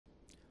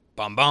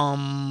Bum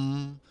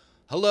bum.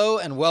 Hello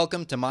and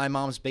welcome to My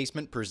Mom's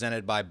Basement,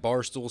 presented by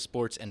Barstool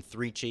Sports and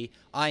 3Chi.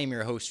 I am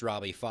your host,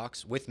 Robbie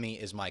Fox. With me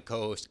is my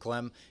co-host,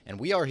 Clem, and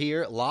we are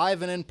here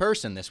live and in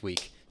person this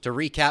week to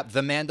recap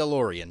The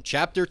Mandalorian,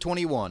 Chapter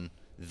 21,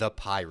 The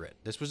Pirate.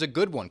 This was a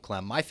good one,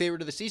 Clem. My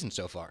favorite of the season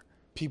so far.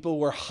 People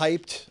were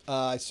hyped.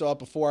 I saw it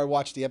before I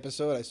watched the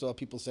episode. I saw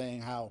people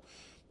saying how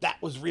that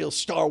was real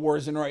Star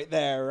Wars and right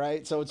there,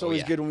 right? So it's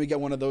always good when we get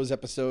one of those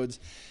episodes.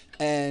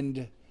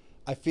 And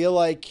I feel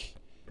like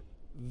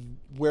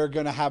we're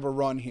going to have a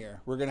run here.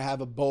 We're going to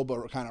have a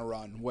Boba kind of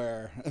run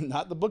where,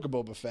 not the Book of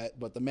Boba Fett,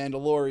 but the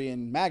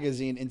Mandalorian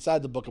magazine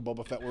inside the Book of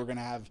Boba Fett, we're going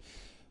to have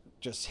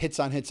just hits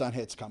on hits on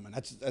hits coming.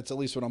 That's at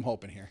least what I'm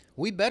hoping here.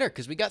 We better,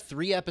 because we got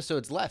 3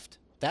 episodes left.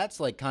 That's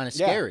like kind of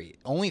scary. Yeah.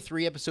 Only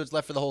 3 episodes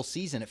left for the whole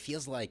season. It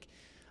feels like,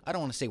 I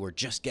don't want to say we're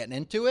just getting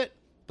into it,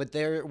 but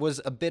there was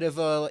a bit of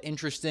a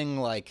interesting,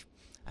 like,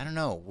 I don't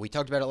know. We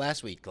talked about it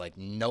last week, like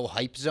no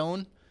hype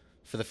zone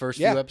for the first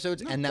few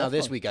episodes. And now definitely.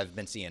 This week I've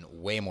been seeing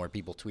way more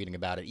people tweeting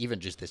about it, even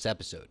just this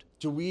episode.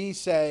 Do we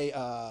say,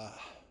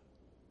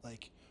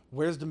 like,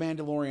 where's the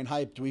Mandalorian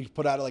hype? Do we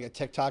put out like a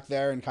TikTok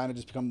there and kind of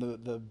just become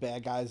the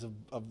bad guys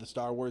of the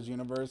Star Wars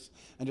universe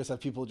and just have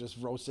people just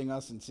roasting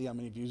us and see how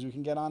many views we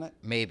can get on it?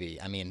 Maybe.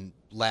 I mean,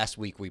 last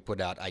week we put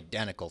out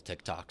identical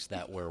TikToks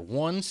that were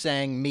one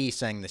saying the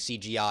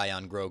CGI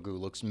on Grogu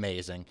looks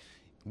amazing.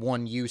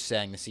 One you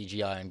saying the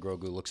CGI on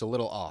Grogu looks a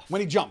little off.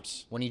 When he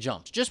jumps.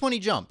 Just when he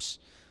jumps.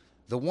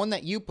 The one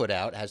that you put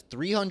out has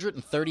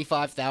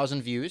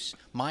 335,000 views.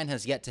 Mine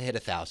has yet to hit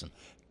 1,000.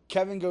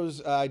 Kevin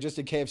goes, I just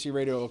did KFC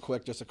radio real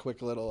quick, just a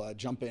quick little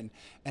jump in.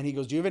 And he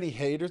goes, do you have any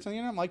haters? And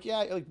I'm like,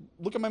 yeah, like,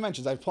 look at my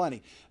mentions. I have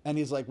plenty. And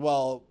he's like,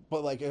 well,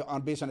 but like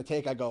based on a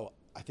take, I go,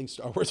 I think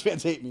Star Wars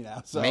fans hate me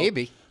now. So,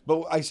 maybe.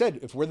 But I said,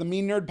 if we're the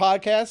Mean Nerd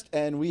podcast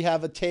and we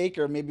have a take,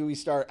 or maybe we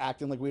start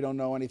acting like we don't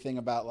know anything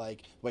about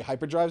like the way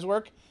hyperdrives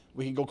work,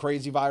 we can go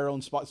crazy viral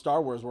in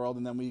Star Wars world.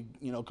 And then we,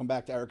 come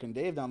back to Eric and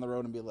Dave down the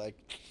road and be like,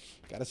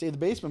 gotta save the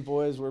basement,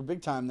 boys. We're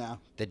big time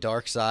now. The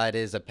dark side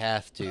is a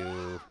path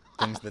to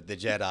things that the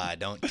Jedi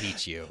don't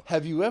teach you.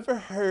 Have you ever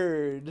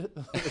heard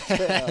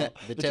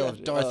the tale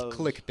of Darth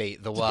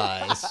Clickbait the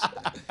Wise?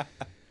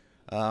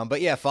 But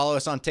yeah, follow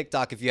us on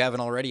TikTok if you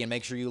haven't already, and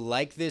make sure you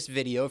like this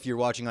video. If you're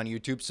watching on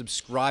YouTube,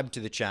 subscribe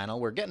to the channel.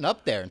 We're getting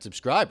up there in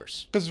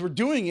subscribers. Because we're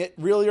doing it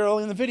really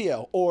early in the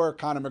video, or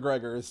Conor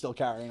McGregor is still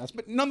carrying us.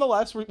 But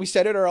nonetheless, we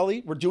said it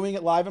early. We're doing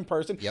it live in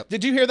person. Yep.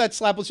 Did you hear that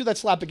slap? Let's do that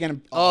slap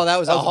again. Oh, that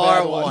was a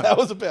hard one. That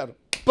was a bad one.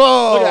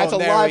 Boom! Look, that's a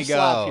there live we go.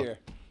 slap here.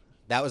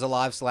 That was a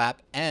live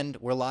slap, and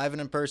we're live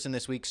and in person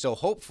this week, so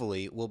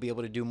hopefully we'll be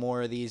able to do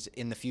more of these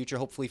in the future.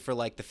 Hopefully for,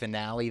 like, the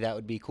finale, that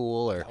would be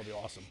cool. Or that would be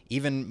awesome.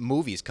 Even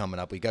movies coming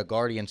up. We got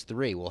Guardians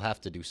 3. We'll have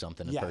to do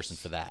something in person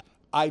for that.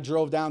 I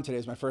drove down today.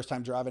 It's my first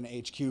time driving to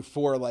HQ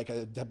for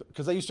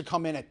because I used to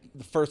come in at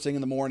the first thing in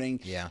the morning,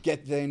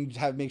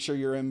 make sure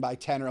you're in by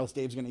 10 or else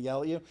Dave's going to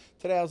yell at you.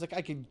 Today I was like,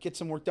 I could get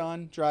some work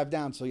done, drive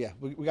down. So yeah,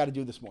 we got to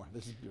do this more.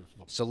 This is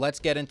beautiful. So let's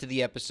get into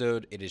the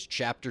episode. It is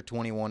Chapter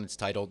 21. It's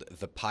titled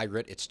The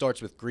Pirate. It starts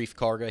with Grief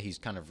Karga. He's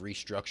kind of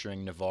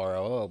restructuring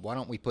Nevarro. Oh, why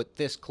don't we put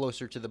this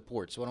closer to the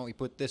ports? Why don't we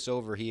put this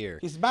over here?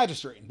 He's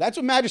magistrate. That's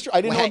what magistrate. I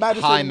didn't know what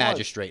magistrate High was.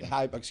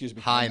 Magistrate.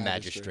 High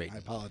Magistrate. I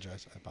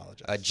apologize.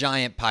 A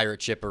giant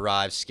pirate ship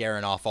arrives,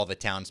 scaring off all the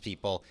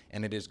townspeople,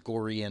 and it is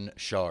Gorian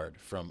Shard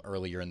from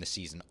earlier in the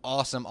season.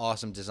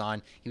 Awesome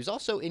design. He was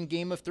also in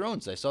Game of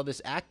Thrones. I saw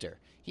this actor.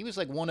 He was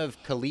like one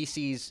of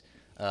Khaleesi's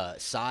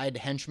side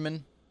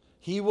henchmen.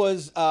 He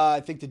was, I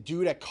think, the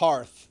dude at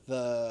Karth,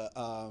 the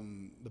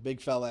big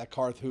fella at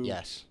Karth who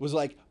was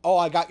like, oh,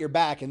 I got your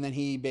back, and then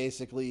he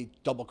basically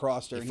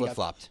double-crossed her. He and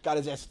flip-flopped. Got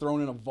his ass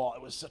thrown in a vault.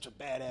 It was such a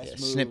badass move.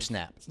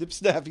 Snip-snap.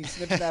 Snip-snap. He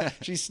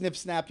snip-snapped. She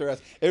snip-snapped her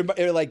ass.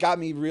 It like, got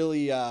me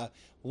really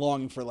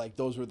longing for, like,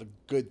 those were the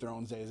good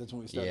Thrones days. That's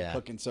when we started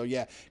cooking. So,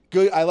 yeah,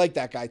 good. I like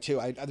that guy,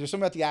 too. There's something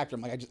about the actor.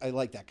 I'm like, I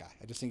like that guy.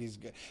 I just think he's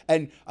good.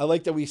 And I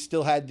like that we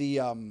still had the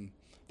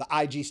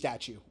IG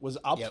statue was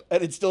up,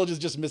 and it's still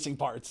just missing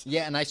parts.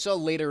 Yeah, and I saw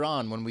later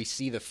on when we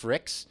see the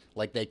Friks,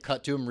 like they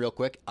cut to him real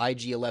quick,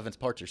 IG-11's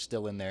parts are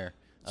still in there.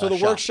 So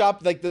the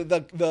workshop, like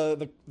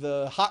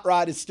the hot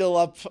rod is still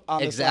up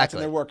on the slats,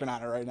 and they're working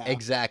on it right now.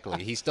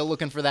 Exactly. He's still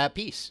looking for that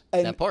piece,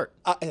 that part.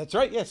 That's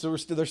right. Yeah. So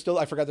they're still.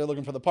 I forgot they're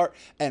looking for the part.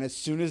 And as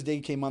soon as they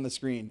came on the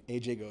screen,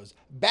 AJ goes,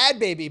 "Bad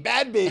baby,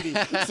 bad baby."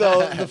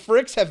 So the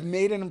Friks have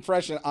made an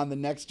impression on the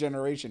next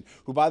generation.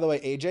 Who, by the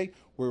way, AJ,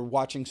 we're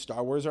watching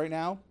Star Wars right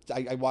now.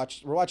 We're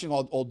watching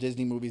all old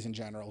Disney movies in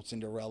general,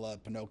 Cinderella,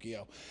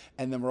 Pinocchio,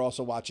 and then we're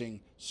also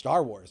watching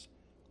Star Wars.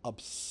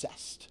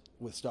 Obsessed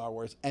with Star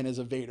Wars, and as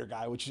a Vader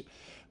guy, which,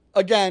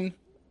 again,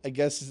 I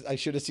guess I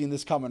should have seen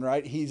this coming,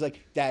 right? He's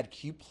like, Dad,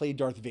 can you play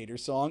Darth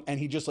Vader's song? And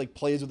he just like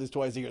plays with his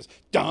toys. He goes,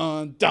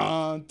 dun,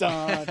 dun,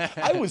 dun.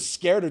 I was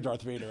scared of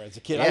Darth Vader as a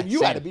kid. Yeah,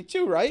 you had to be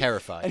too, right?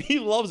 Terrified. And he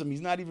loves him.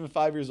 He's not even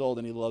 5 years old,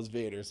 and he loves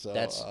Vader. So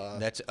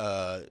that's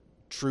a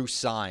true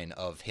sign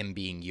of him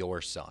being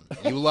your son.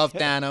 You love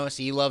Thanos.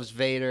 He loves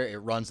Vader. It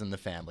runs in the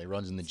family.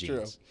 Runs in the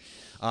genes.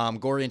 True.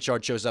 Gorian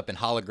Shard shows up in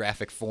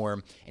holographic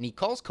form, and he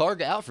calls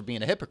Karga out for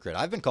being a hypocrite.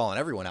 I've been calling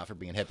everyone out for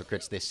being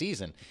hypocrites this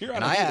season.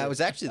 And I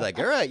was actually like,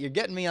 all right, you're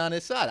getting me on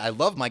his side. I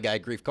love my guy,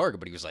 Grief Karga,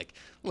 but he was like,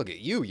 look at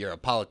you. You're a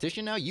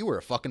politician now. You were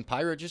a fucking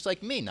pirate just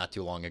like me not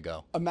too long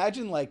ago.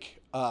 Imagine,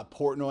 like,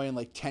 Portnoy in,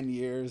 like, 10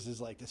 years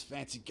is, like, this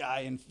fancy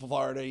guy in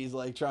Florida. He's,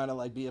 like, trying to,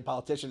 like, be a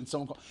politician. And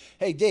someone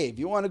hey, Dave,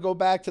 you want to go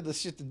back to the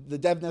shit the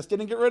DevNest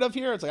didn't get rid of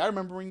here? It's like, I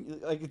remember when,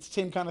 like, it's the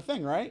same kind of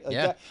thing, right? Like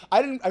yeah.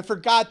 I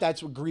forgot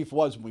that's what Grief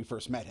was when we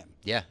first met him.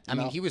 Yeah. I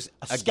mean, he was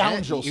a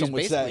scoundrel, he was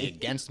basically say.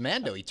 against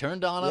Mando. He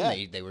turned on him.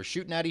 Yeah. They were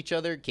shooting at each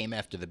other, came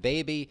after the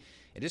baby.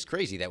 It is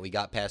crazy that we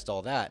got past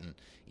all that. And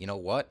you know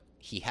what?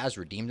 He has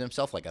redeemed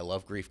himself. Like, I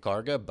love Grief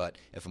Karga, but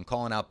if I'm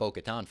calling out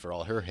Bo-Katan for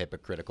all her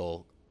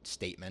hypocritical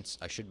statements,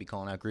 I should be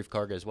calling out Grief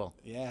Karga as well.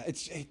 Yeah,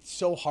 it's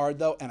so hard,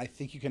 though, and I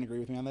think you can agree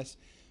with me on this.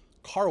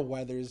 Carl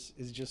Weathers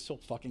is just so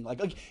fucking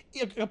like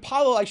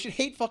Apollo. I should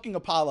hate fucking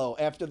Apollo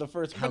after the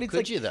first. How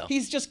could you, though?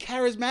 He's just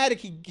charismatic.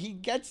 He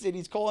gets it.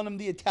 He's calling him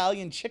the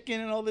Italian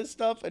chicken and all this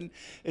stuff. And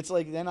it's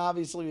like, then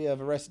obviously we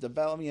have Arrested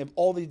Development. You have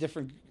all these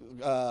different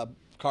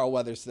Carl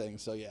Weathers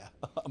things. So yeah,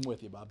 I'm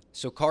with you, Bob.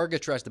 So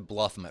Karga tries to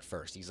bluff him at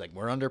first. He's like,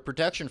 we're under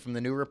protection from the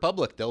New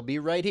Republic. They'll be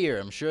right here.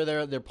 I'm sure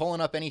they're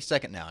pulling up any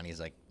second now. And he's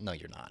like, no,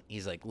 you're not.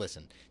 He's like,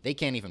 listen, they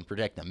can't even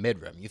protect the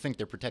mid-rim. You think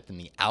they're protecting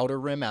the outer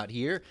rim out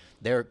here?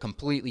 They're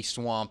completely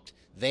swamped.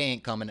 They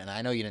ain't coming. And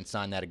I know you didn't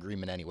sign that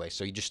agreement anyway.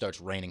 So he just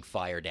starts raining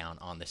fire down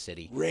on the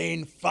city.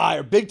 Rain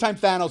fire. Big time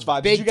Thanos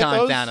vibes. Big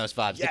time Thanos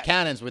vibes. Yes. The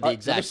cannons were the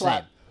exact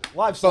same.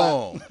 Live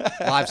slap. Boom.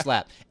 Live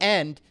slap.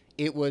 And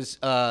it was,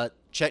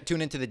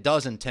 tune into the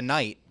dozen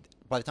tonight.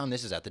 By the time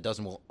this is out, the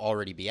dozen will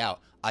already be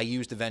out. I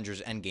used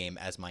Avengers Endgame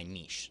as my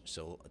niche.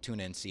 So tune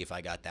in and see if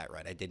I got that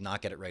right. I did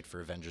not get it right for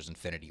Avengers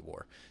Infinity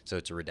War. So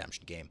it's a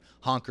redemption game.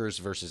 Honkers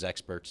versus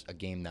Experts, a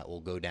game that will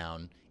go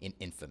down in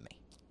infamy.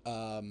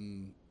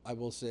 I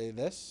will say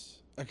this.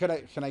 Can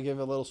I give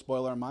a little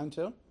spoiler on mine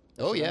too?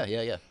 Oh,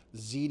 yeah.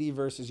 ZD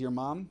versus your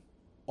mom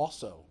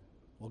also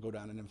will go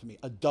down in infamy.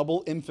 A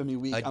double infamy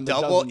week on the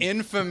double dozen.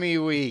 infamy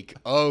week.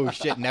 Oh,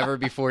 shit. Never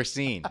before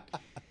seen.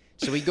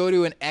 So we go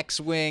to an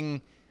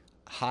X-Wing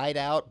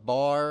hideout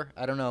bar.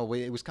 I don't know.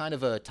 It was kind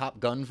of a Top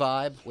Gun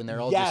vibe when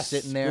they're all just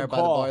sitting there by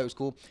the bar. It was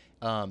cool.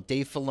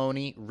 Dave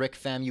Filoni, Rick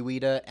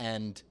Famuyiwa,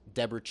 and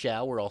Deborah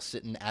Chow were all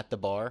sitting at the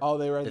bar. Oh,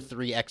 they were the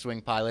 3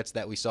 X-Wing pilots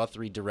that we saw,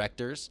 3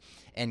 directors,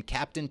 and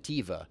Captain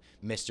Teva,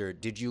 Mr.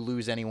 Did You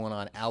Lose Anyone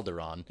on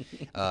Alderaan,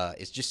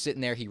 is just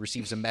sitting there. He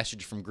receives a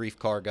message from Grief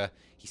Karga.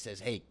 He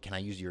says, "Hey, can I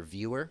use your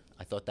viewer?"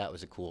 I thought that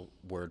was a cool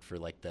word for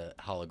like the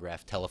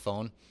holograph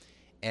telephone,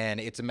 and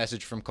it's a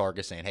message from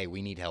Karga saying, "Hey,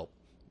 we need help.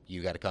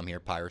 You got to come here.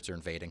 Pirates are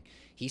invading."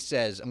 He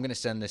says, "I'm going to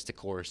send this to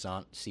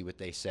Coruscant, see what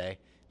they say."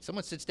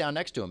 Someone sits down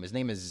next to him. His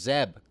name is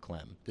Zeb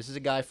Clem. This is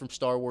a guy from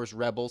Star Wars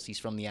Rebels. He's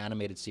from the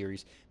animated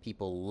series.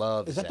 People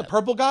love Zeb. Is that the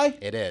purple guy?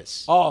 It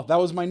is. Oh, that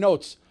was my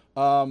notes.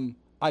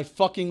 I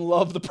fucking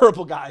love the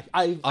purple guy.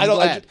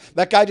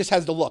 That guy just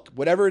has the look.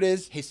 Whatever it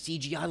is. His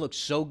CGI looks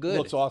so good.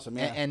 Looks awesome,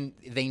 yeah. And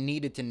they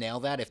needed to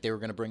nail that if they were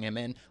going to bring him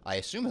in. I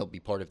assume he'll be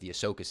part of the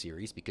Ahsoka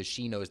series because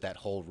she knows that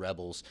whole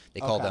Rebels. They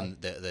call them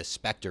the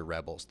Spectre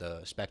Rebels,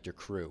 the Spectre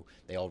crew.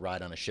 They all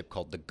ride on a ship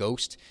called the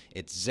Ghost.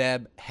 It's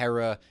Zeb,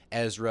 Hera,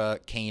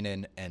 Ezra,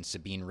 Kanan, and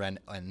Sabine Wren.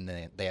 And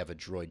they have a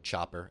droid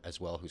Chopper as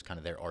well, who's kind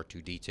of their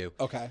R2-D2.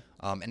 Okay.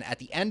 And at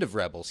the end of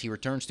Rebels, he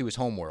returns to his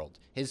homeworld.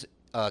 His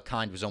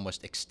kind was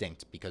almost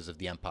extinct because of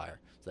the Empire.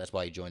 So that's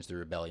why he joins the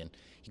rebellion.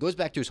 He goes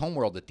back to his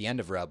homeworld at the end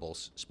of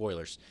Rebels,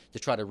 spoilers, to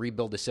try to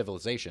rebuild the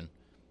civilization.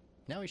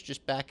 Now he's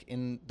just back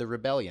in the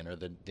rebellion, or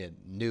the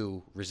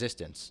new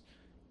resistance.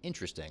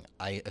 Interesting.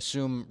 I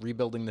assume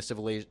rebuilding the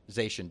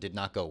civilization did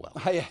not go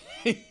well.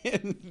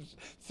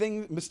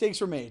 Mistakes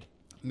were made.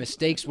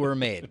 Mistakes were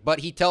made.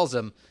 But he tells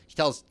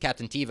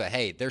Captain Teva,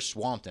 hey, they're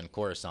swamped in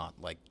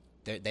Coruscant. Like,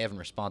 they haven't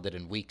responded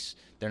in weeks.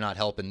 They're not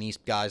helping these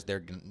guys.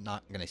 They're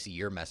not going to see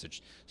your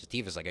message. So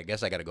Tifa's like, I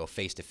guess I got to go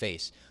face to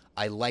face.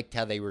 I liked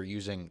how they were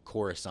using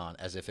Coruscant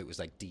as if it was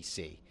like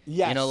D.C.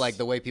 Yes. You know, like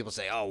the way people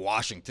say, oh,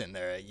 Washington,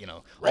 they're,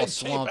 all red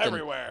swamped. Tape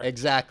everywhere.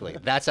 Exactly.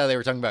 That's how they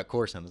were talking about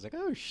Coruscant. I was like,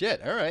 oh,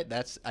 shit. All right.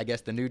 That's, I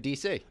guess, the new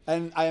D.C.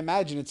 And I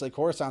imagine it's like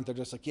Coruscant. They're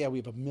just like, yeah, we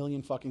have a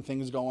million fucking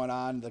things going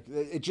on. Like,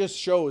 it just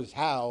shows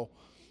how,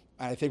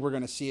 and I think we're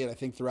going to see it, I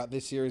think, throughout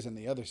this series and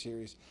the other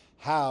series,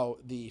 how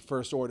the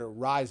First Order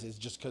rises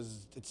just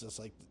because it's just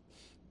like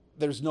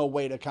there's no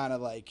way to kind of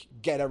like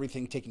get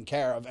everything taken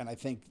care of. And I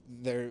think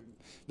there's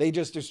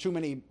too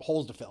many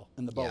holes to fill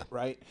in the boat,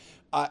 right?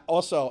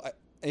 Also,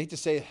 I hate to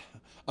say,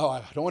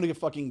 I don't want to get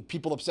fucking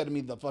people upset at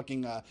me, the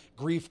fucking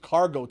Grief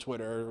Cargo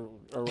Twitter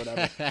or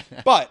whatever.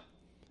 But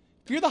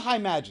if you're the High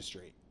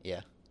Magistrate,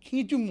 can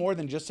you do more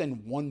than just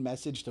send one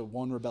message to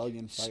one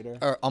rebellion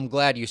fighter? I'm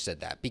glad you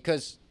said that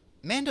because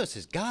Mando's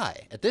his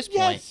guy. At this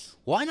point,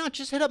 why not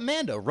just hit up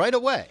Mando right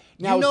away?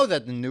 Now, you know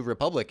that the New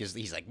Republic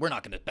he's like, we're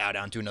not going to bow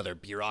down to another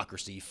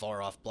bureaucracy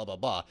far off, blah, blah,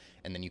 blah.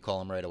 And then you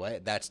call him right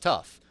away. That's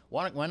tough.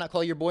 Why not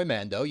call your boy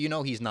Mando? You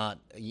know he's not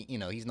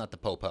the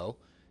popo.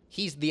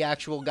 He's the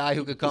actual guy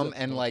who could come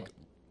and like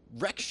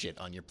wreck shit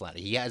on your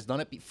planet. He has done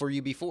it for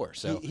you before.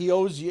 So he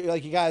owes you,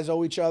 like, you guys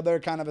owe each other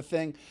kind of a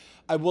thing.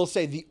 I will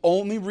say the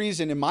only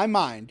reason in my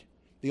mind,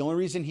 the only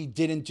reason he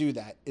didn't do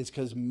that is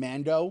because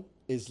Mando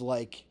is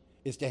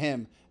to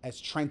him as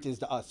Trent is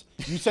to us.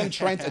 You send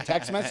Trent a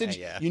text message,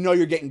 you know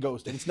you're getting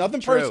ghosted. It's nothing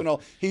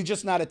personal. He's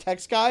just not a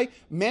text guy.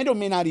 Mando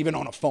may not even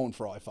own a phone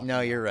for all I fucking know.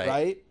 No, you're right.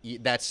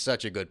 Right? That's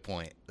such a good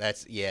point.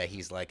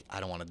 He's like, I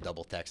don't want to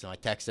double text him. I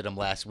texted him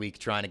last week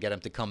trying to get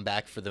him to come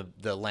back for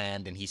the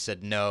land, and he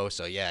said no.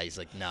 So, yeah, he's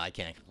like, no, I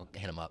can't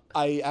hit him up.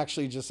 I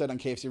actually just said on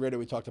KFC Radio,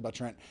 we talked about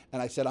Trent,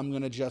 and I said I'm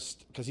going to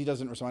just, because he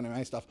doesn't respond to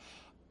my stuff,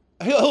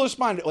 he'll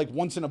respond like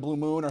once in a blue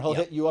moon, or he'll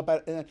hit you up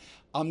and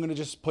I'm gonna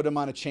just put him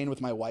on a chain with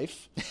my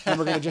wife,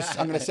 and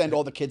I'm gonna send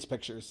all the kids'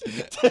 pictures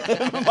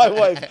to my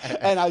wife.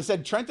 And I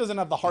said Trent doesn't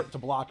have the heart to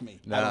block me.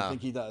 No, I don't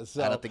think he does.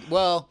 So. I don't think.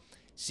 Well,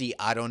 see,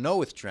 I don't know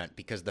with Trent,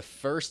 because the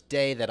first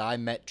day that I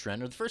met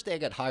Trent, or the first day I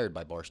got hired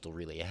by Barstool,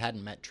 really, I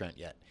hadn't met Trent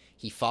yet.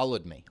 He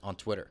followed me on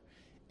Twitter.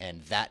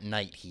 And that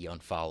night, he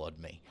unfollowed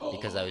me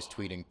because I was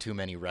tweeting too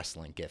many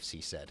wrestling gifs, he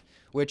said.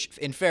 Which,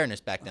 in fairness,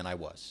 back then I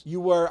was.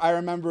 You were. I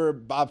remember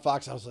Bob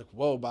Fox. I was like,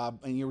 whoa, Bob.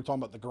 And you were talking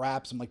about the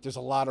graps. I'm like, there's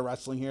a lot of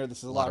wrestling here. This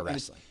is a lot of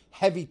wrestling.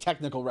 Heavy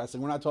technical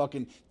wrestling. We're not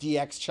talking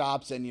DX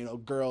chops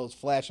and, girls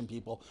flashing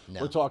people.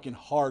 No. We're talking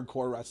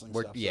hardcore wrestling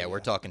stuff. Yeah, we're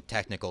talking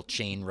technical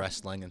chain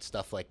wrestling and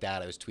stuff like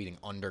that. I was tweeting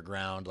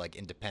underground, like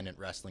independent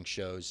wrestling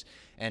shows.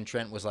 And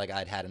Trent was like,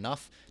 I'd had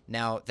enough.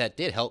 Now, that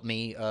did help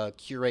me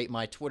curate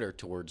my Twitter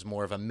towards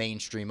more of a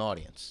mainstream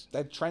audience.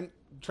 That Trent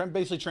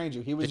basically trained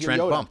you. He was the your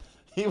Trent Yoda. Bump.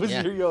 He was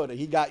your Yoda.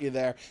 He got you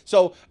there.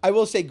 So I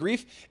will say,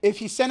 Grief, if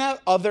he sent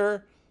out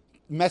other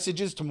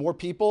messages to more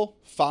people,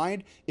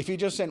 fine. If he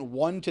just sent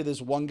one to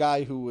this one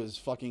guy who was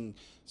fucking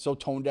so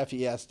tone deaf,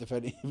 he asked if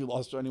he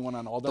lost anyone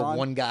on Alderaan. The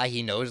one guy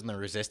he knows in the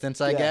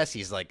Resistance, I guess.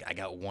 He's like, I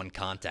got one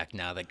contact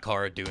now that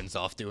Cara Dune's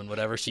off doing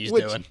whatever she's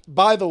doing.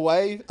 By the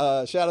way,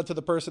 shout out to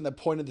the person that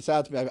pointed this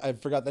out to me. I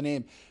forgot the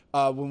name.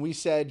 When we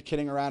said,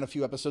 kidding around a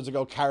few episodes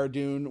ago, Cara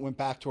Dune went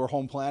back to her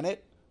home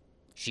planet.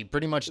 She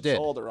pretty much did.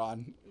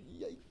 Alderaan.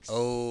 Yikes.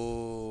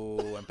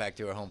 Oh, went back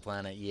to her home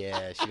planet.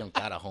 Yeah, she don't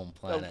got a home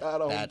planet. Don't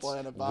got a home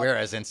planet, Bob. We're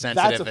as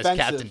insensitive as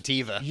Captain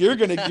Teva. You're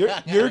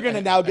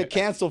gonna now get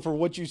canceled for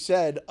what you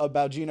said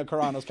about Gina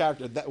Carano's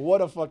character.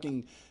 What a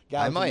fucking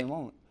guy!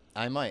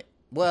 I might.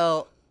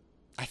 Well,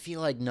 I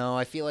feel like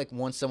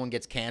once someone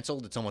gets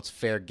canceled, it's almost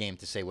fair game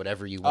to say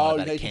whatever you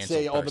want about a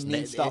canceled person. All the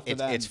mean stuff to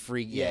them. It's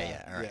free.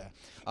 Yeah.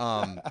 All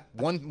right.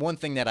 One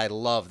thing that I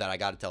love that I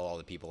got to tell all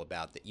the people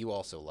about that you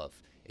also love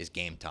is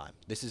Game Time.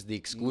 This is the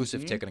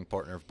exclusive ticketing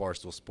partner of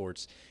Barstool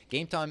Sports.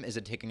 Game Time is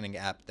a ticketing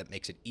app that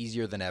makes it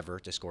easier than ever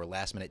to score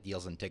last-minute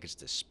deals on tickets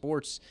to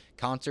sports,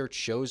 concerts,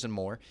 shows, and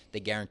more.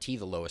 They guarantee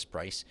the lowest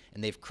price,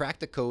 and they've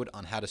cracked the code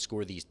on how to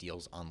score these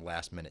deals on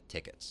last-minute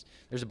tickets.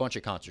 There's a bunch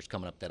of concerts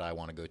coming up that I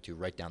want to go to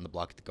right down the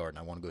block at the Garden.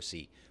 I want to go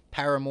see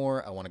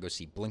Paramore. I want to go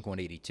see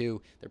Blink-182.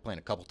 They're playing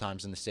a couple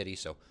times in the city,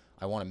 so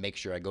I want to make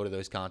sure I go to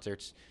those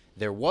concerts.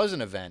 There was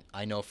an event,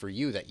 I know for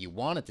you, that you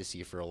wanted to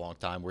see for a long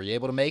time. Were you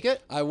able to make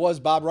it? I was,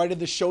 Bob. Right at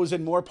the Shows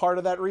and More part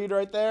of that read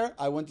right there.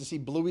 I went to see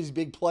Bluey's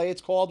Big Play,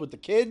 it's called, with the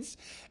kids,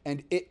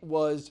 and it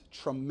was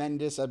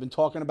tremendous. I've been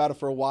talking about it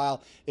for a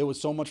while. It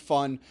was so much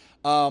fun.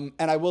 And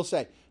I will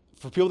say,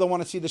 for people that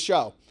want to see the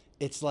show,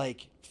 it's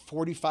like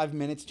 45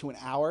 minutes to an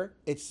hour.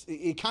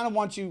 It kind of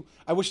wants you.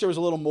 I wish there was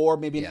a little more,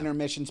 maybe an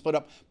intermission split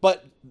up,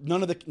 but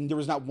there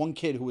was not one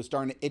kid who was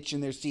starting to itch in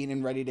their seat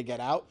and ready to get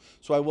out.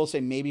 So I will say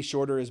maybe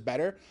shorter is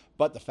better,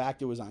 but the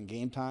fact it was on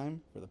Game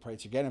Time for the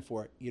price you're getting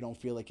for it, you don't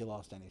feel like you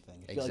lost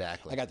anything.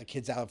 Exactly. Like I got the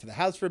kids out for the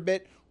house for a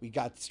bit. We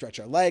got to stretch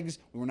our legs.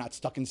 We were not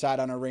stuck inside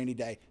on a rainy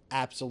day.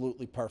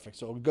 Absolutely perfect.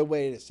 So a good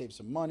way to save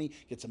some money,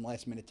 get some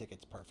last minute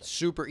tickets. Perfect.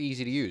 Super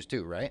easy to use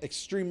too, right?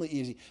 Extremely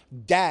easy.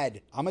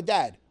 Dad, I'm a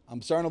dad.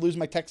 I'm starting to lose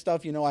my tech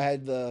stuff. I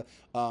had the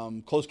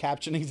closed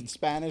captionings in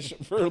Spanish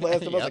for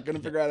Last of Us. I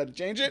couldn't figure out how to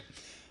change it.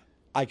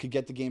 I could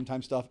get the Game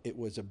Time stuff. It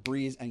was a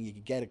breeze, and you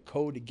could get a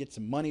code to get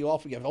some money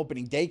off. We have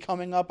opening day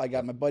coming up. I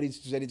got my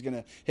buddies who said he's going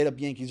to hit up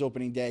Yankees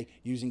opening day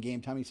using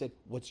Game Time. He said,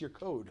 what's your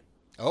code?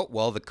 Oh,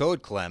 well, the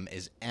code, Clem,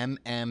 is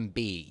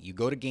MMB. You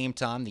go to Game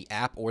Time, the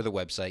app or the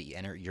website, you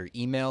enter your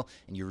email,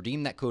 and you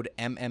redeem that code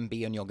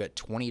MMB, and you'll get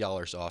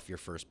 $20 off your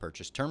first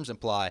purchase. Terms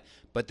apply,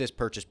 but this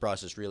purchase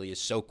process really is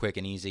so quick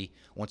and easy.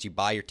 Once you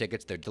buy your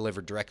tickets, they're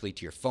delivered directly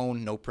to your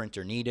phone, no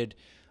printer needed.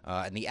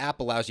 And the app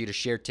allows you to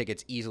share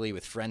tickets easily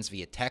with friends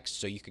via text,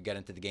 so you could get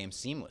into the game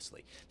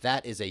seamlessly.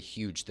 That is a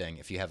huge thing.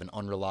 If you have an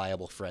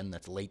unreliable friend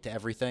that's late to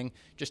everything,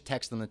 just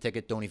text them the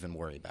ticket. Don't even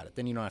worry about it.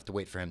 Then you don't have to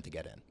wait for him to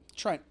get in.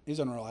 Trent, he's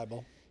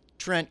unreliable.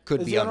 Trent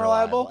could be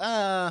unreliable.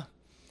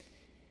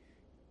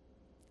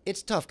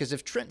 It's tough because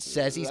if Trent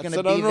says he's going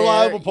to be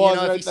there,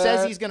 if he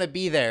says he's going to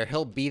be there,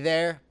 he'll be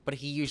there, but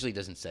he usually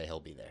doesn't say he'll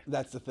be there.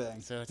 That's the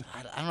thing. So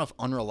I don't know if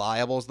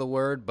unreliable is the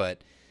word,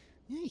 but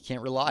you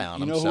can't rely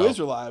on him. You know who is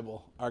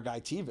reliable? Our guy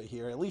Teva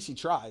here. At least he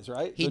tries,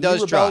 right? He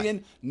does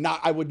try.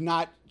 I would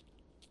not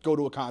go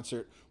to a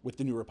concert with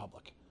the New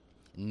Republic.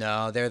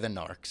 No, they're the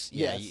narcs.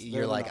 Yeah, yes,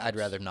 you're like, I'd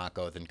rather not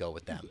go than go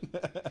with them.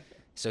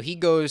 So he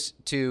goes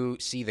to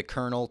see the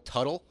Colonel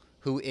Tuttle,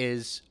 who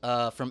is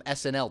from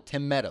SNL,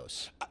 Tim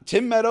Meadows.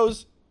 Tim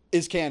Meadows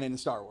is canon in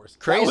Star Wars.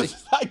 Crazy.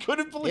 I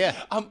couldn't believe. Yeah.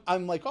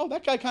 I'm like, oh,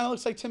 that guy kind of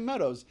looks like Tim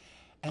Meadows.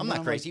 And I'm then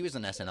not crazy. like, He was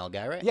an SNL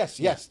guy, right? yes,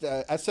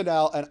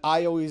 SNL, and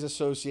I always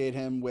associate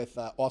him with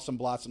Awesome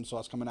Blossom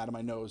sauce coming out of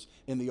my nose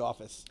in The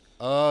Office.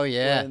 Oh,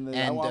 yeah. And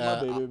And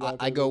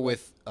I go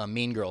with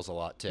Mean Girls a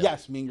lot, too.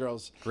 Yes, Mean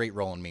Girls. Great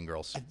role in Mean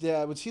Girls.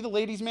 Was he the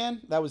ladies'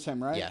 man? That was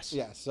him, right? Yes.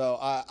 Yeah. So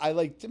I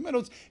like Tim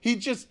Meadows.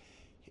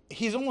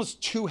 He's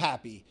almost too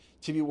happy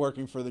to be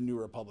working for the New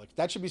Republic.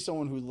 That should be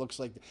someone who looks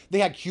like they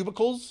had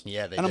cubicles.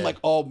 Yeah, they And I'm did. like,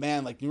 oh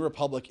man, like New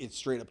Republic is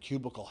straight up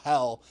cubicle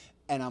hell.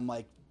 And I'm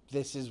like,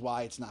 this is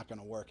why it's not going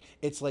to work.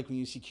 It's like when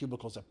you see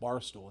cubicles at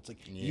Barstool. It's like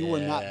you were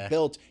not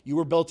built. You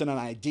were built in an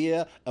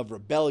idea of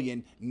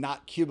rebellion,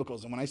 not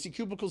cubicles. And when I see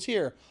cubicles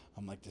here,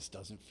 I'm like, this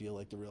doesn't feel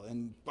like the real.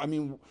 And I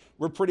mean,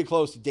 we're pretty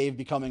close to Dave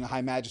becoming a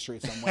high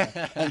magistrate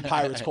somewhere and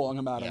pirates calling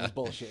him out on his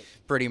bullshit.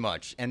 Pretty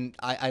much. And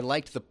I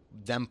liked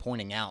them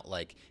pointing out,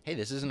 like, hey,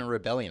 this isn't a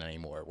rebellion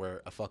anymore.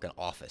 We're a fucking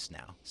office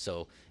now.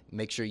 So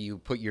make sure you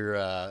put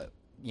your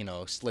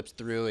slips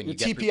through and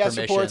Your you get TPS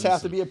reports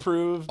have to and be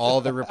approved. all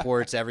the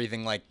reports,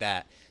 everything like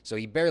that. So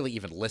he barely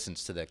even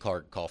listens to the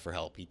call for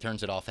help. He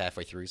turns it off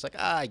halfway through. He's like,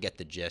 I get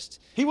the gist.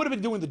 He would have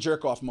been doing the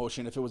jerk off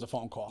motion if it was a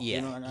phone call. Yeah,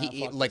 You know,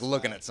 he fuck like this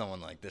looking guy. at someone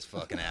like this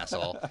fucking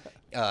asshole.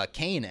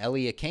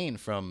 Elliot Kane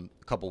from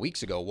a couple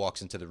weeks ago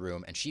walks into the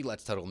room and she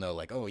lets Tuttle know,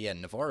 like, oh yeah,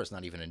 Nevarro's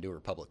not even a New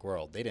Republic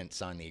world. They didn't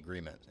sign the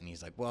agreement. And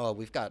he's like, well,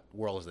 we've got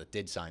worlds that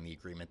did sign the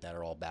agreement that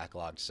are all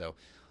backlogged. So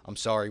I'm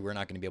sorry, we're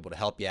not going to be able to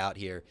help you out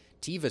here.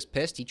 Tiva's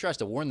pissed. He tries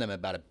to warn them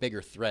about a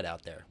bigger threat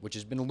out there, which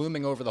has been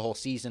looming over the whole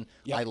season.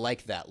 Yep. I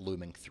like that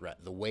looming threat,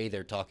 the way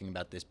they're talking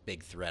about this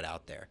big threat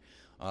out there.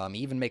 He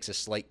even makes a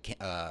slight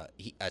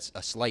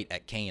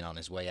at Kane on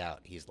his way out.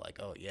 He's like,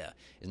 oh, yeah,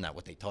 isn't that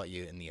what they taught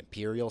you in the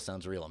Imperial?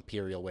 Sounds real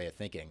Imperial way of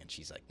thinking. And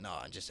she's like, no,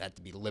 I just had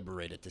to be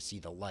liberated to see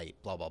the light,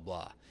 blah, blah,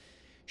 blah.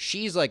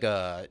 She's like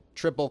a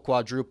triple,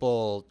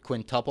 quadruple,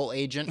 quintuple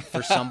agent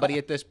for somebody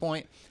at this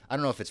point. I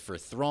don't know if it's for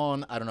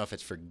Thrawn. I don't know if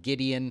it's for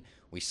Gideon.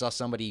 We saw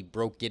somebody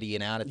broke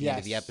Gideon out at the end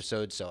of the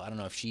episode, so I don't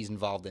know if she's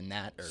involved in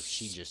that or if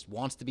she just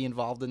wants to be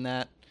involved in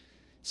that.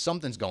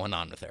 Something's going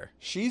on with her.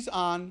 She's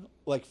on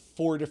like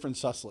 4 different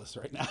sus lists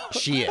right now.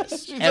 She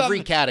is.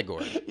 Every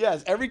category.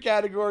 Yes, every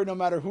category, no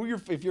matter who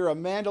if you're a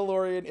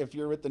Mandalorian, if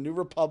you're with the New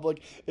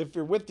Republic, if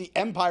you're with the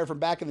Empire from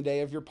back in the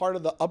day, if you're part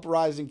of the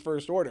uprising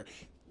First Order.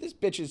 This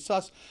bitch is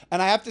sus.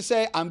 And I have to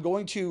say, I'm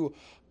going to,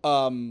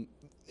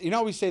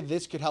 we say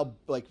this could help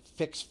like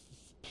fix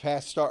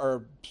past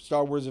Star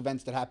Wars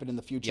events that happened in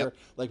the future. Yep.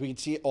 Like we can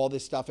see all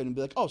this stuff and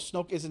be like, oh,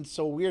 Snoke isn't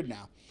so weird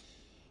now.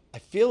 I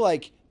feel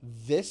like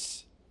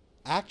this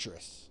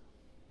actress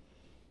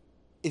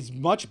is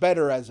much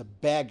better as a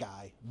bad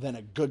guy than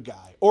a good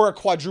guy or a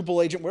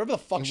quadruple agent, whatever the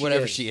fuck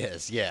She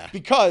is, yeah.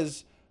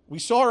 Because we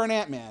saw her in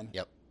Ant-Man.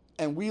 Yep.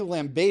 And we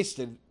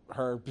lambasted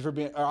her for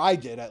being, or I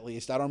did at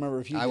least. I don't remember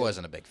if you did. I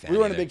wasn't a big fan. We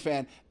weren't either. a big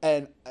fan.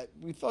 And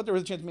we thought there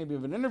was a chance maybe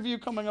of an interview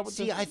coming up with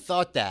See, this. I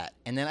thought that.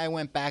 And then I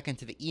went back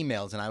into the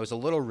emails and I was a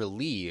little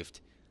relieved.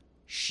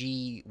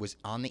 She was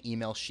on the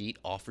email sheet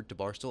offered to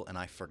Barstool and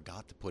I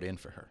forgot to put in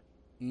for her.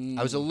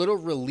 I was a little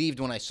relieved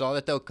when I saw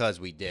that, though, because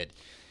we did.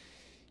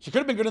 She could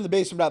have been good in the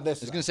basement about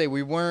this. I was going to say,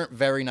 we weren't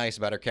very nice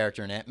about her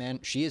character in Ant-Man.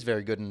 She is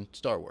very good in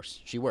Star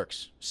Wars. She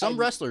works. Some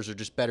wrestlers are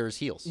just better as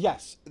heels.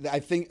 Yes, I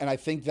think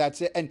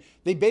that's it. And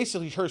they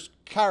basically, her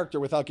character,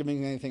 without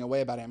giving anything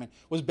away about Ant-Man,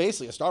 was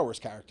basically a Star Wars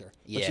character.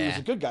 But she was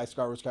a good guy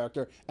Star Wars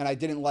character. And I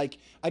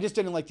just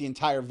didn't like the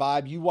entire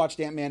vibe. You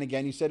watched Ant-Man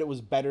again. You said it was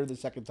better the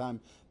second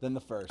time than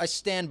the first. I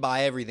stand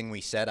by everything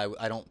we said.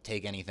 I don't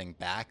take anything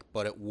back,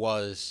 but it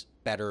was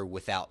better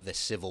without the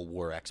Civil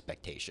War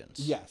expectations.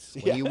 Yes.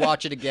 When you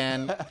watch it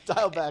again,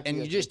 dial back, and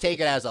you just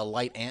take it as a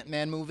light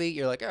Ant-Man movie,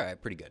 you're like, all right,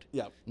 pretty good.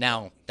 Yeah.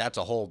 Now, that's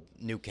a whole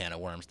new can of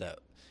worms that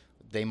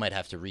they might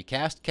have to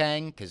recast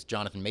Kang because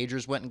Jonathan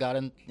Majors went and got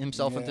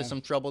himself into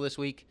some trouble this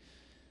week.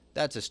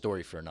 That's a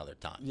story for another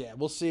time. Yeah,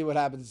 we'll see what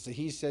happens. It's a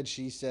he said,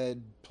 she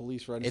said,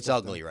 police running. It's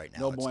ugly right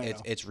now. No bueno.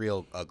 It's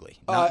real ugly.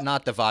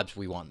 Not the vibes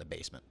we want in the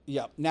basement.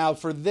 Yeah. Now,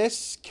 for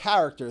this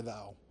character,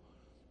 though,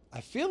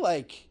 I feel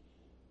like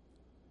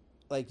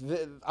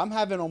I'm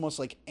having almost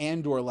like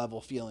Andor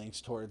level feelings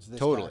towards this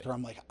character.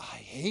 I'm like, I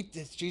hate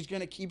this. She's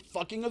going to keep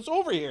fucking us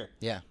over here.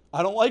 Yeah.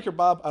 I don't like her,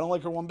 Bob. I don't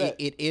like her one bit.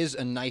 It is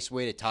a nice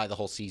way to tie the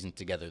whole season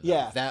together, though.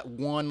 Yeah. That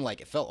one,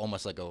 like, it felt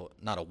almost like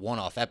not a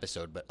one-off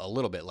episode, but a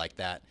little bit like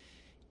that.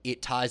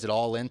 It ties it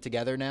all in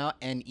together now,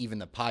 and even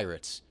the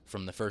pirates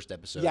from the first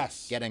episode.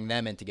 Yes. Getting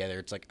them in together,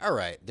 it's like, all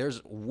right,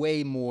 there's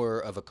way more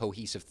of a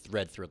cohesive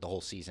thread throughout the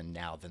whole season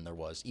now than there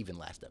was even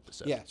last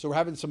episode. Yeah, so we're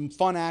having some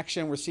fun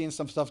action. We're seeing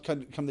some stuff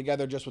come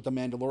together just with the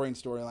Mandalorian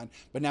storyline.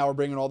 But now we're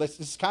bringing all this.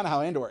 This is kind of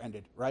how Andor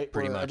ended, right?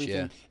 Pretty much,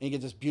 yeah. And you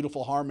get this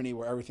beautiful harmony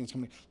where everything's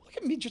coming. Look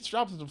at me just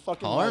dropping some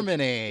fucking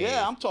harmony.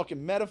 Yeah, I'm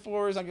talking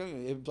metaphors.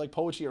 It's like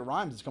poetry or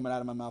rhymes is coming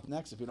out of my mouth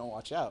next if you don't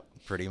watch out.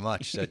 Pretty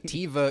much. So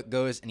Tiva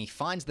goes and he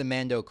finds the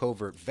Mando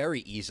covert very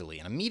easily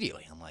and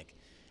immediately. I'm like,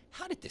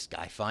 how did this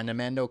guy find a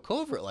Mando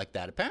covert like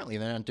that? Apparently,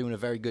 they're not doing a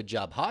very good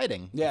job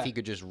hiding. Yeah. If he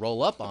could just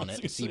roll up on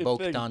it and see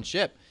Bo-Katan's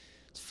ship.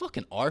 It's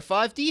fucking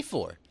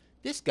R5-D4.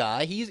 This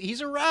guy,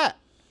 he's a rat.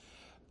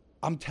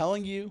 I'm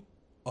telling you,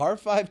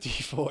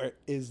 R5-D4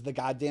 is the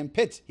goddamn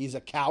pits. He's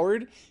a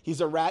coward.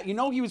 He's a rat. You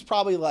know, he was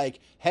probably like,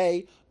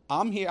 hey,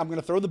 I'm here. I'm going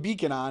to throw the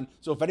beacon on.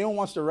 So if anyone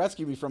wants to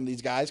rescue me from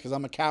these guys, because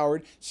I'm a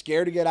coward,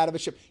 scared to get out of a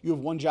ship, you have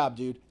one job,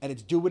 dude. And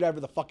it's do whatever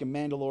the fucking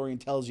Mandalorian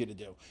tells you to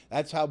do.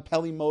 That's how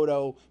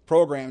Pelimoto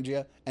programmed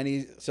you.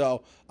 And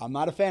so I'm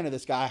not a fan of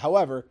this guy.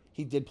 However,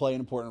 he did play an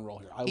important role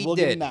here. I will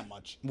give him that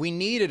much. We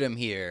needed him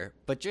here.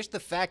 But just the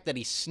fact that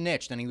he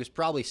snitched, and he was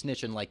probably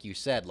snitching like you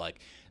said, like,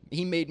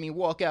 he made me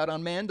walk out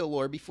on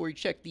Mandalore before he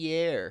checked the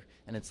air.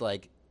 And it's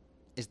like,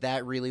 is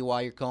that really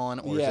why you're calling?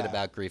 Or is it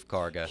about Grief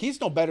Karga? He's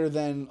no better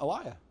than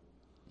Elia.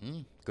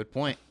 Good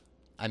point.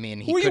 I mean,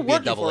 he could be a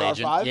double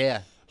agent. R5?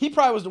 Yeah. He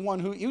probably was the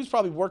one he was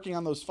probably working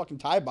on those fucking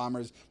TIE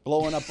bombers,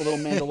 blowing up the little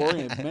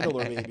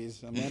Mandalore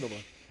babies.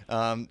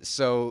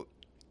 So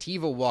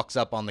Teva walks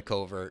up on the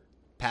covert.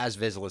 Paz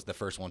Vizsla is the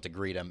first one to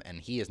greet him,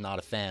 and he is not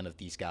a fan of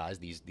these guys,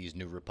 these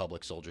New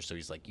Republic soldiers. So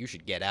he's like, you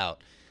should get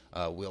out.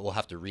 We'll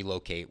have to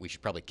relocate. We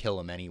should probably kill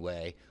him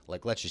anyway.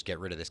 Like, let's just get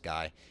rid of this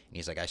guy. And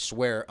he's like, I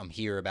swear I'm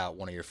here about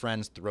one of your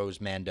friends. Throws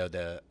Mando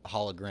the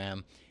hologram.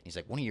 And he's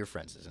like, one of your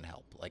friends doesn't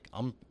help. Like,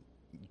 I'm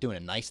doing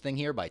a nice thing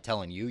here by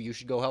telling you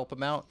should go help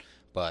him out,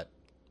 but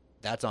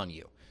that's on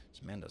you.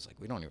 So Mando's like,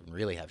 we don't even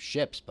really have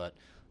ships, but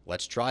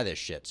let's try this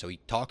shit. So he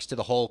talks to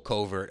the whole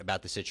covert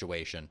about the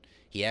situation.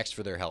 He asks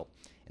for their help.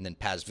 And then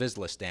Paz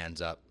Vizsla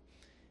stands up.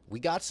 We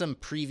got some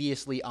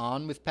previously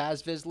on with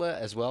Paz Vizsla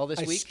as well this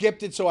week. I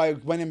skipped it, so I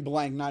went in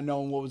blank, not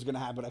knowing what was going to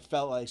happen. I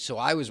felt like... So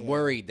I was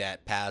worried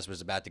that Paz was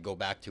about to go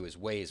back to his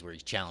ways where he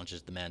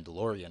challenges the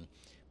Mandalorian.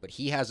 But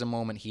he has a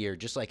moment here,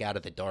 just like out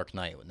of The Dark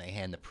Knight, when they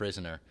hand the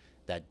prisoner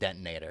that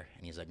detonator.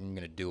 And he's like, I'm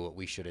going to do what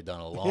we should have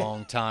done a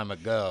long time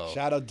ago.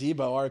 Shout out Debo,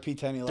 RP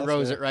Tenny.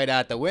 Throws it right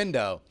out the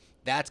window.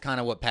 That's kind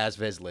of what Paz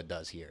Vizsla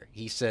does here.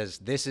 He says,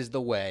 this is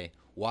the way.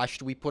 Why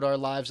should we put our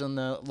lives on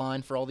the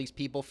line for all these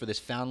people, for this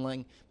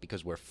foundling?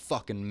 Because we're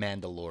fucking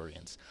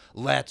Mandalorians.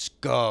 Let's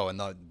go. And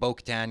the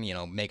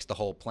Bo-Katan, makes the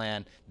whole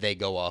plan. They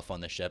go off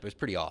on the ship. It was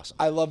pretty awesome.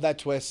 I love that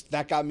twist.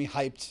 That got me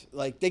hyped.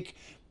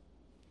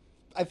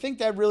 I think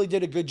that really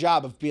did a good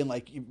job of being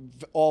like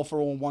all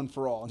for one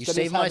for all. You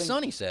saved my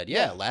son, he said.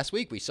 Yeah, last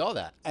week we saw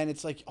that. And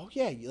it's like, oh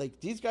yeah, like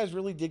these guys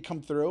really did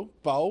come through.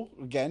 Bo,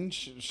 again,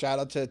 shout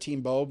out to Team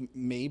Bo,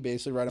 me,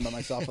 basically writing about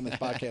myself on this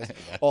podcast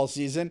all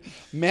season.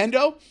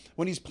 Mando,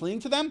 when he's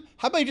pleading to them,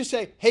 how about you just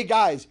say, hey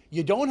guys,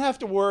 you don't have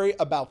to worry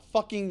about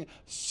fucking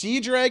sea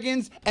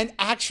dragons and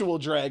actual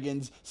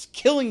dragons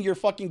killing your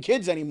fucking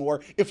kids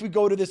anymore if we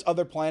go to this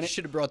other planet. You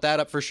should have brought that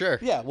up for sure.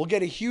 Yeah, we'll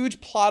get a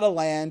huge plot of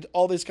land,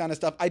 all this kind of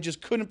stuff. I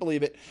just couldn't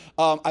believe it.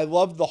 I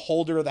love the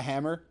holder of the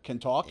hammer can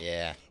talk.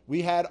 Yeah.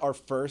 We had our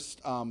first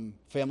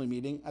family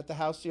meeting at the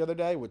house the other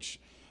day,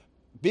 which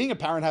being a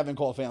parent having to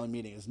call a family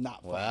meeting is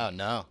not fun. Wow,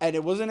 no. And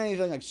it wasn't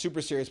anything like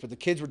super serious, but the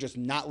kids were just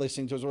not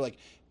listening to us. We're like,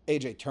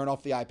 AJ, turn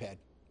off the iPad.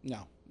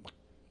 No.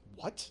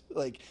 What?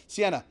 Like,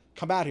 Sienna,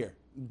 come out here.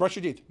 Brush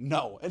your teeth.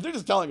 No. And they're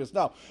just telling us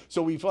no.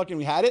 So we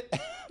had it,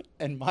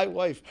 and my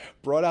wife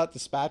brought out the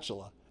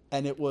spatula.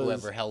 And it was...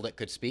 Whoever held it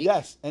could speak?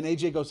 Yes. And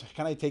AJ goes,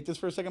 can I take this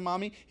for a second,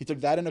 Mommy? He took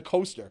that in a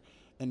coaster.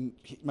 And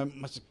my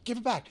said, give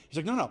it back. He's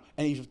like, no.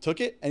 And he took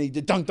it, and he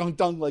did dunk, dunk,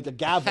 dunk like a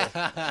gavel.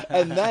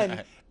 And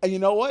then, and you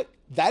know what?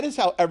 That is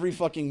how every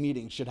fucking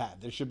meeting should have.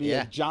 There should be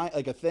a giant,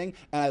 like a thing.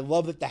 And I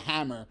love that the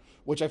hammer,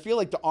 which I feel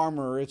like the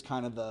armorer is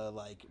kind of the,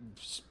 like...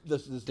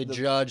 The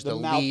judge, the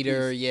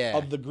leader,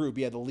 of the group.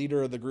 Yeah, the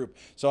leader of the group.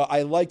 So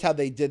I liked how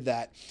they did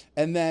that.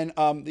 And then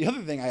the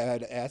other thing I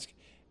had to ask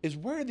is,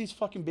 where are these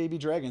fucking baby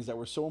dragons that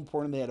were so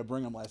important they had to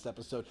bring them last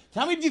episode?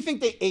 How many do you think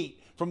they ate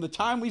from the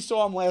time we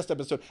saw them last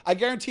episode? I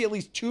guarantee at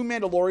least 2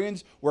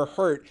 Mandalorians were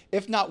hurt,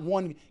 if not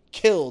one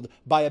killed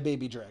by a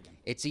baby dragon.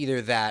 It's either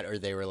that or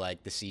they were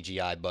like, the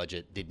CGI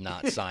budget did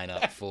not sign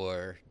up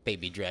for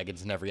baby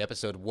dragons in every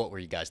episode. What were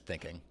you guys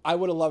thinking? I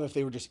would have loved if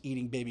they were just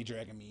eating baby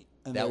dragon meat.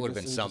 And that would have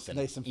been something.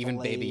 Nice, even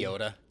Baby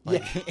Yoda.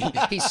 Like,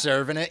 he's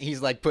serving it.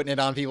 He's like putting it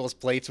on people's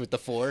plates with the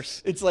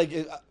Force. It's like,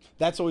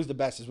 that's always the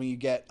best, is when you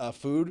get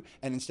food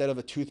and instead of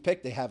a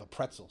toothpick, they have a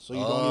pretzel. So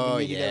you don't even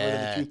need to get rid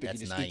of the toothpick.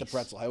 You just eat the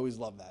pretzel. I always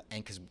love that.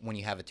 And because when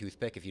you have a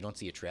toothpick, if you don't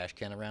see a trash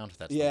can around,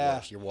 that's the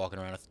worst. You're walking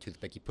around with a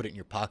toothpick. You put it in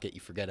your pocket.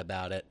 You forget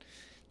about it.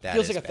 That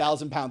feels like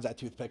 1,000 pounds, that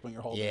toothpick, when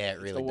you're holding it. Yeah,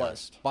 it really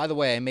does. By the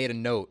way, I made a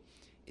note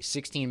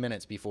 16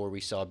 minutes before we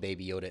saw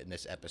Baby Yoda in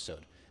this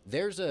episode.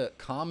 There's a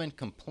common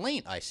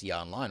complaint I see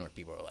online where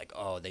people are like,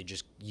 oh, they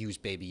just use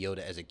Baby Yoda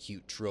as a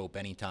cute trope.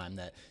 Anytime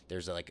that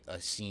there's like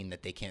a scene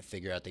that they can't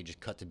figure out, they just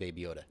cut to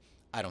Baby Yoda.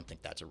 I don't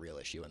think that's a real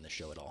issue in this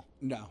show at all.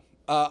 No.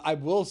 I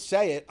will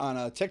say it on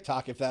a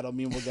TikTok if that'll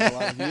mean we'll get a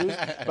lot of views.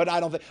 But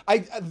I don't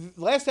think...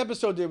 last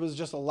episode, there was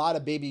just a lot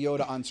of Baby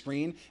Yoda on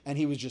screen, and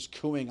he was just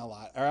cooing a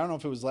lot. Or I don't know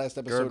if it was last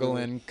episode.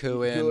 Gurgling,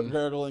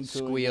 cooing,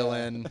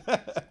 squealing.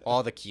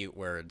 All the cute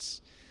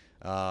words.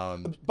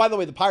 By the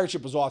way, the pirate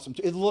ship was awesome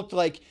too. It looked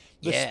like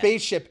the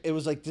spaceship. It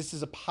was like, this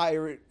is a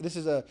pirate. This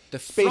is a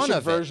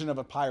spaceship version of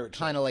a pirate ship.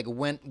 Kind of like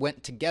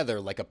went together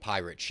like a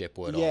pirate ship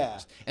would.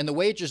 Almost. And the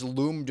way it just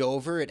loomed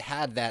over, it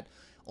had that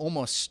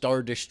almost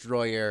Star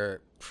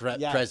Destroyer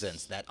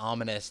presence, that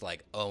ominous,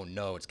 like, oh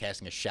no, it's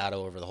casting a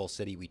shadow over the whole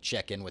city. We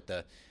check in with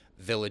the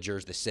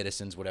villagers, the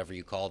citizens, whatever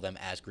you call them,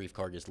 as Grief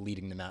Karga is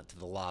leading them out to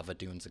the lava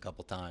dunes a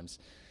couple times.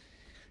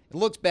 It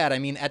looks bad. I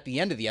mean, at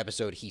the end of the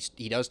episode,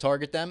 he does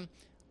target them.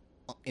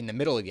 In the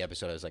middle of the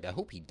episode, I was like, I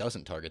hope he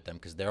doesn't target them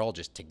because they're all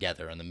just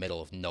together in the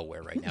middle of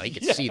nowhere right now. He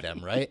could see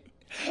them, right?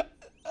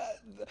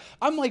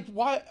 I'm like,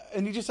 why?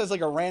 And he just has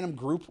like a random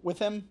group with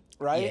him,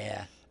 right?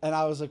 Yeah. And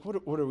I was like,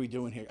 what are we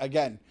doing here?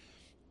 Again,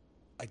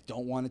 I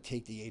don't want to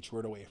take the H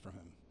word away from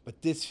him, but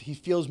he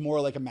feels more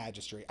like a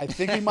magistrate. I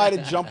think he might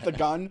have jumped the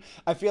gun.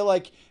 I feel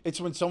like it's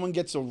when someone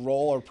gets a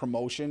role or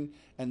promotion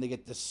and they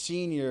get the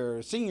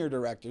senior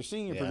director,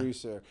 senior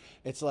producer.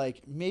 It's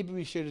like, maybe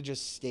we should have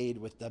just stayed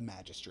with the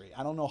magistrate.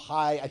 I don't know.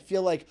 High. I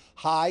feel like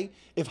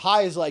if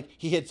High is like,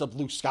 he hits up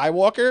Luke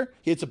Skywalker,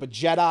 he hits up a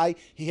Jedi,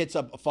 he hits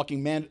up a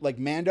fucking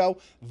Mando,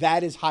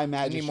 that is High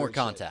Magistrate. I need more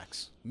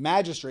contacts.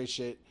 Magistrate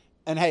shit.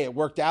 And hey, it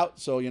worked out.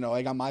 So,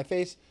 I got my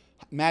face.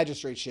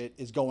 Magistrate shit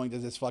is going to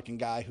this fucking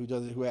guy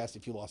who asked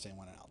if you lost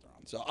anyone in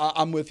Alderaan. So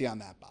I'm with you on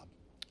that, Bob.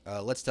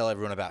 Let's tell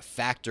everyone about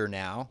Factor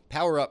now.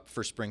 Power up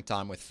for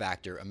springtime with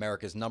Factor,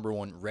 America's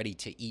 #1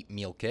 ready-to-eat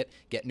meal kit.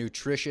 Get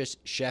nutritious,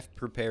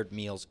 chef-prepared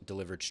meals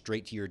delivered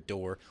straight to your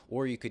door,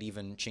 or you could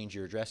even change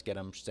your address, get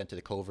them sent to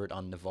the Covert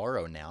on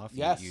Nevarro now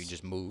if you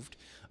just moved.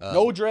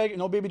 No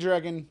baby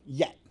dragon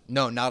yet.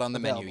 No, not on the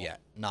menu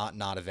yet.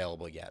 Not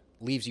available yet.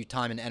 Leaves you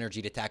time and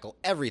energy to tackle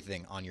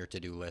everything on your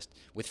to-do list.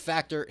 With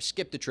Factor,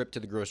 skip the trip to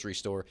the grocery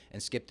store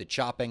and skip the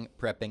chopping,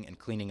 prepping, and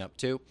cleaning up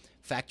too.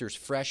 Factor's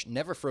fresh,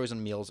 never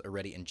frozen meals are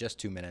ready in just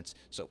 2 minutes,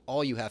 so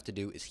all you have to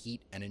do is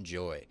heat and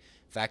enjoy.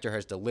 Factor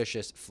has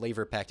delicious,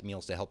 flavor-packed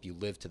meals to help you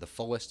live to the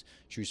fullest.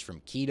 Choose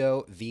from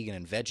keto, vegan,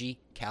 and veggie,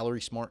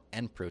 calorie smart,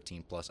 and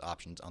protein plus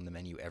options on the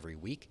menu every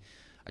week.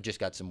 I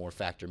just got some more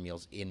Factor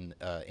meals in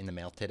the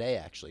mail today,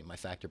 actually. My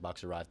Factor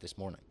box arrived this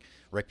morning,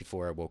 right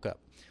before I woke up.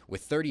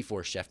 With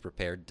 34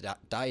 chef-prepared,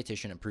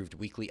 dietitian-approved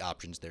weekly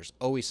options, there's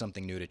always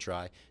something new to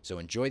try, so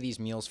enjoy these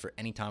meals for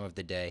any time of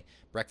the day.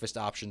 Breakfast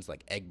options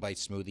like egg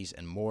bites, smoothies,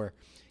 and more.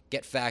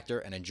 Get Factor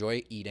and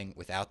enjoy eating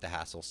without the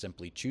hassle.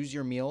 Simply choose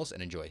your meals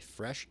and enjoy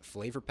fresh,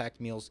 flavor-packed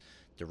meals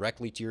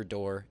directly to your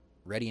door,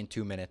 ready in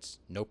 2 minutes,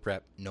 no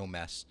prep, no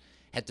mess.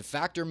 Head to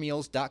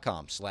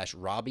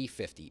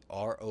factormeals.com/Robbie50,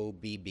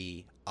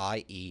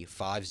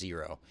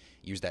 ROBBIE50.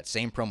 Use that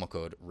same promo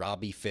code,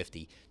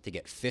 Robbie50, to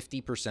get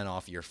 50%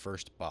 off your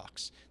first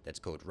box. That's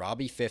code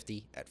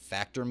Robbie50 at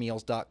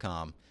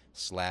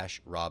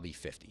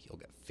factormeals.com/Robbie50. You'll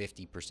get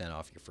 50%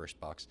 off your first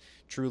box.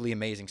 Truly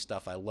amazing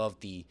stuff. I love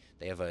they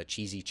have a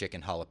cheesy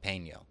chicken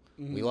jalapeno.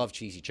 Mm-hmm. We love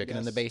cheesy chicken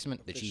in the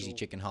basement. The cheesy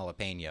chicken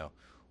jalapeno.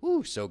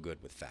 Ooh, so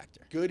good with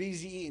Factor. Good,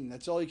 easy eating.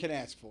 That's all you can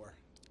ask for.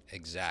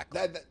 Exactly.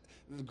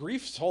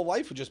 Grief's whole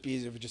life would just be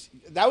easy if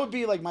that would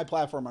be like my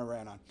platform I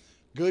ran on.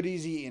 Good,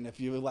 easy eating if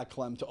you let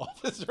Clem to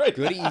office right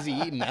Good, now. easy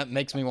eating. That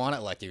makes me want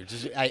it like you.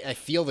 I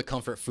feel the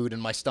comfort food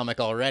in my stomach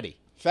already.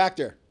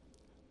 Factor.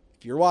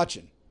 If you're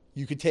watching,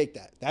 you could take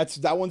that.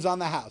 That one's on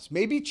the house.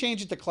 Maybe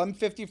change it to Clem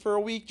 50 for a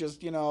week,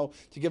 just, to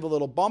give a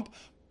little bump.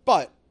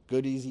 But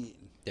good, easy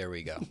eating. There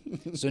we go.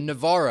 So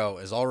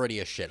Nevarro is already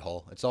a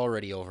shithole. It's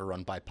already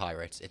overrun by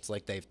pirates. It's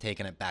like they've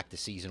taken it back to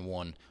season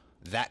 1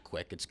 that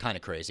quick. It's kind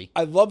of crazy.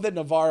 I love that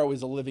Nevarro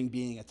is a living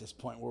being at this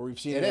point, where we've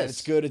seen it.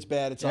 It's good, it's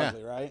bad, it's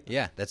ugly, right?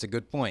 Yeah, that's a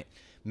good point.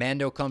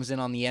 Mando comes in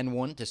on the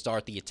N1 to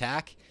start the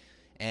attack,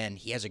 and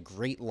he has a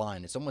great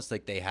line. It's almost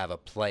like they have a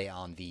play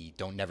on the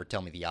 "Don't never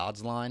tell me the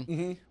odds"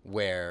 line,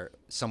 where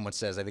someone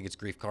says, I think it's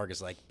Grief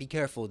Karga's like, "Be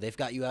careful, they've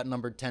got you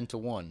outnumbered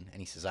 10-1,"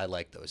 and he says, "I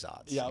like those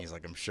odds." Yep. And he's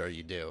like, "I'm sure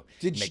you do."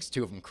 Makes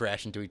two of them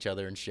crash into each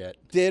other and shit.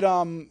 Did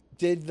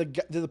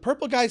the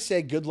purple guy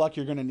say, "Good luck,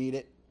 you're gonna need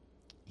it"?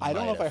 I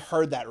don't know if I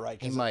heard that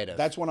right. He might have.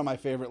 That's one of my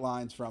favorite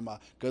lines from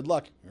 "Good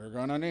luck, you're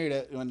gonna need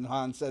it," when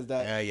Han says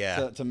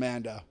that to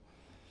Mando.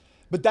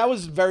 But that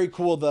was very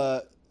cool.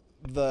 The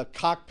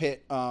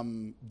cockpit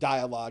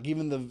dialogue.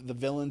 Even the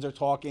villains are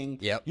talking.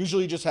 Yep.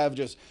 Usually just have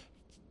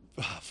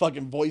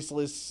fucking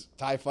voiceless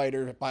TIE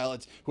fighter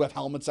pilots who have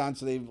helmets on,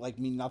 so they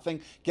mean nothing.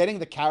 Getting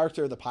the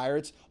character of the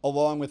pirates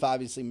along with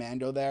obviously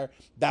Mando there,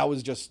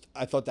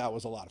 I thought that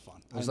was a lot of fun.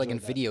 It was like in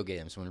video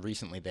games when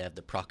recently they have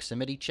the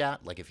proximity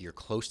chat. Like if you're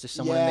close to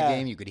someone in the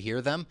game, you could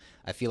hear them.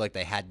 I feel like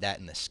they had that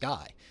in the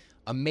sky.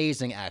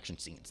 Amazing action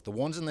scenes. The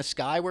ones in the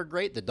sky were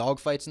great. The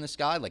dogfights in the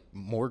sky,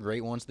 more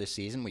great ones this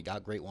season. We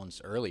got great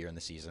ones earlier in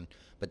the season.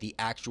 But the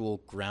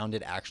actual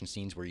grounded action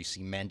scenes where you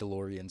see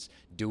Mandalorians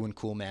doing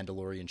cool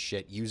Mandalorian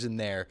shit, using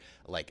their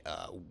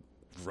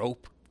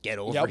rope, get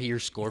over here,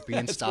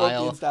 Scorpion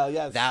style.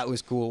 Yes. That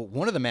was cool.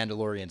 One of the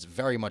Mandalorians,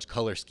 very much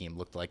color scheme,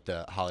 looked like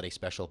the holiday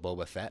special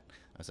Boba Fett.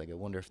 I was like, I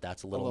wonder if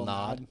that's a little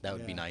nod. That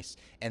would be nice.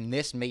 And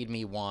this made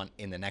me want,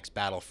 in the next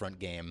Battlefront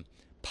game,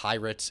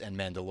 pirates and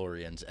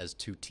Mandalorians as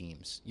two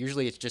teams.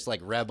 Usually it's just like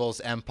Rebels,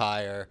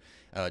 Empire,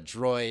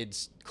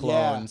 droids,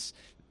 clones.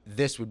 Yeah.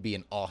 This would be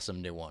an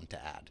awesome new one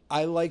to add.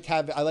 I like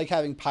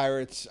having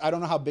pirates. I don't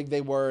know how big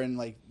they were in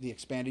like the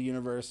expanded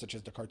universe, such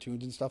as the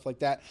cartoons and stuff like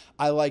that.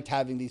 I liked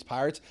having these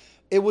pirates.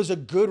 It was a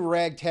good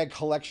ragtag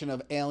collection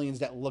of aliens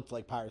that looked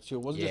like pirates too.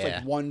 It wasn't just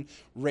like one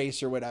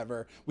race or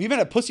whatever. We even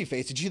had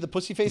Pussyface. Did you see the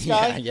Pussyface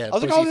guy? Yeah. I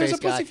was like, oh, there's a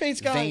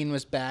Pussyface guy. Vane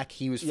was back.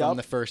 He was from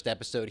the first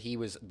episode. He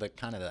was the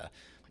kind of the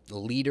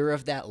leader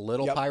of that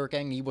little pirate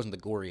gang. He wasn't the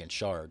Gorian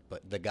Shard,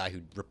 but the guy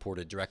who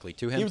reported directly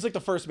to him. He was like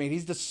the first mate.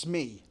 He's the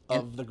Smee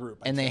of the group.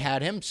 And they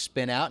had him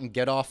spin out and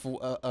get off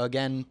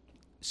again.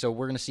 So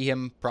we're going to see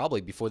him probably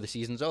before the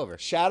season's over.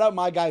 Shout out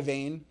my guy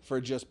Vane for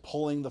just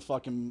pulling the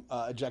fucking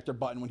ejector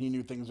button when he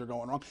knew things were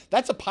going wrong.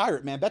 That's a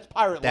pirate, man. That's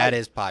pirate life. That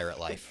is pirate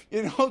life.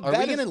 You know, are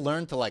we going to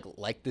learn to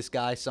like this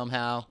guy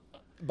somehow?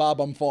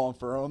 Bob, I'm falling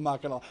for him. I'm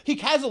not gonna. He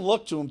has a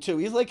look to him too.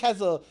 He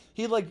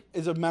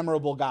is a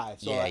memorable guy.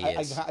 So yeah,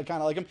 I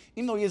kind of like him,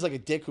 even though he is like a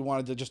dick who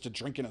wanted to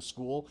drink in a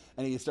school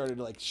and he started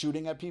like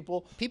shooting at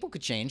people. People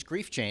could change.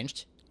 Grief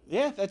changed.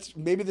 Yeah,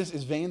 maybe this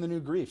is Vane the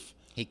new Grief.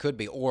 He could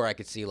be, or I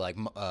could see like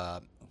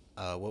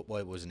what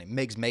was his name?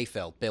 Miggs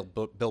Mayfeld,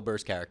 Bill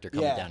Burr's character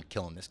coming down and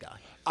killing this guy.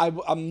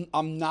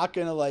 I'm not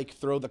gonna like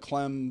throw the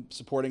Clem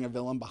supporting a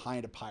villain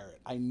behind a pirate.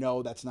 I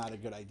know that's not a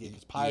good idea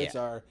because pirates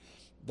are.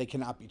 They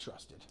cannot be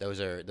trusted. Those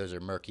are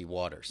murky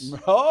waters.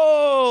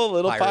 Oh,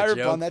 little pirate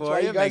fun. That's why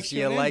you guys make sure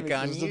you like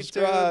on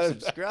YouTube,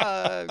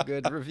 subscribe,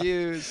 good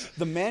reviews.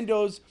 The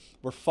Mandos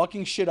were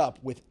fucking shit up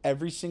with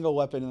every single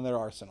weapon in their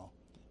arsenal,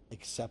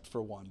 except for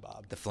one,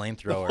 Bob. The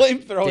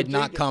flamethrower did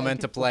not come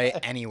into play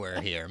anywhere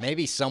here.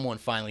 Maybe someone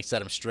finally set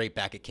them straight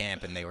back at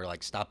camp, and they were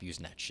like, "Stop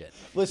using that shit."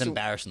 It's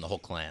embarrassing the whole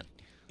clan.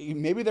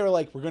 Maybe they were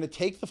like, "We're going to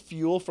take the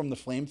fuel from the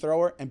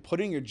flamethrower and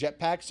put it in your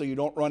jetpack so you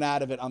don't run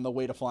out of it on the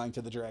way to flying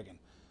to the dragon."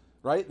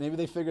 Right? Maybe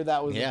they figured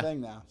that was the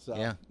thing now. So.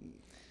 Yeah.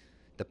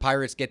 The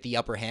pirates get the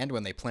upper hand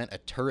when they plant a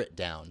turret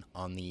down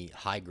on the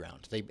high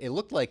ground. It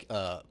looked like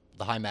the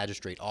High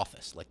Magistrate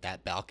office, like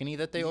that balcony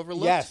that they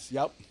overlooked. Yes,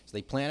 yep. So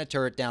they plant a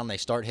turret down, they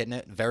start hitting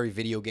it. Very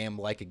video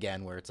game-like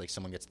again, where it's like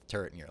someone gets the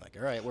turret and you're like,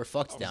 all right, we're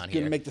fucked down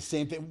here. Going to make the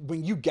same thing.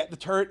 When you get the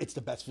turret, it's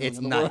the best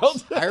feeling in the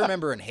world. I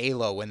remember in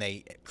Halo when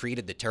they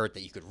created the turret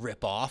that you could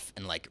rip off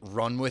and like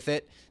run with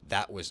it.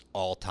 That was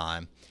all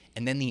time.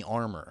 And then the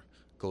armor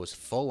goes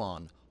full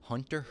on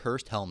Hunter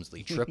Hearst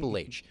Helmsley, Triple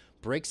H,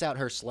 breaks out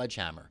her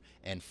sledgehammer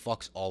and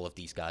fucks all of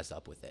these guys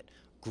up with it.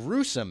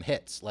 Gruesome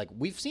hits. Like,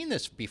 we've seen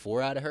this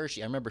before out of her.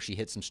 I remember she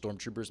hit some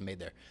stormtroopers and made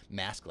their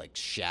mask, like,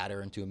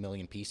 shatter into a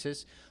million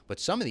pieces.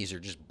 But some of these are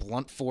just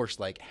blunt force,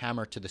 like,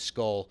 hammer to the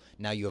skull.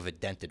 Now you have a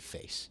dented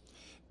face.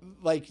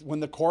 Like,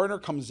 when the coroner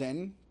comes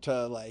in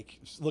to, like,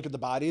 look at the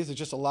bodies, it's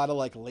just a lot of,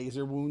 like,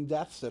 laser wound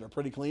deaths that are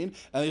pretty clean.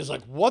 And he's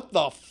like, what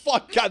the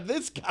fuck got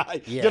this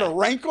guy? Yeah. Did a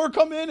Rancor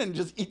come in and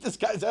just eat this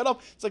guy's head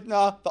off? It's like,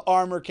 nah, the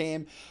armor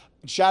came.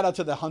 Shout out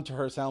to the Hunter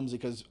Hearst Helmsley,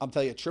 because I'm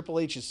telling you, Triple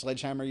H's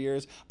sledgehammer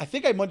years. I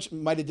think I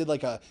might have did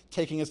like a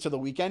Taking Us to the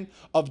Weekend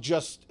of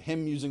just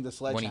him using the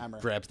sledgehammer. When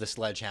he grabs the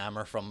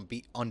sledgehammer from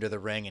under the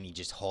ring and he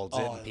just holds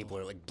it, and people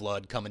are like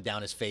blood coming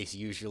down his face.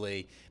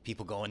 Usually,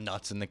 people going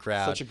nuts in the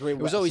crowd. Such a great. It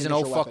was always an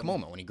oh fuck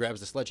moment when he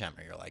grabs the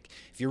sledgehammer. You're like,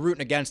 if you're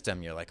rooting against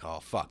him, you're like, oh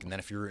fuck, and then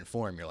if you're rooting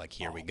for him, you're like,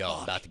 here we go,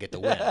 I'm about to get the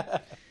win.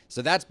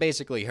 So that's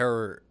basically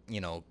her,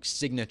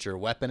 signature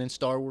weapon in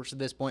Star Wars at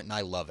this point, and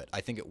I love it. I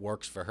think it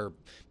works for her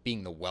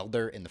being the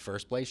welder in the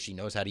first place. She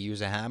knows how to use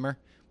a hammer.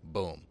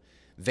 Boom.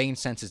 Vane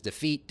senses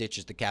defeat,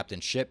 ditches the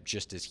captain's ship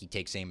just as he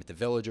takes aim at the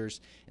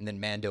villagers, and then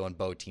Mando and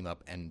Bo team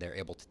up, and they're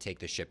able to take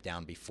the ship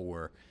down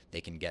before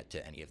they can get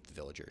to any of the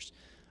villagers.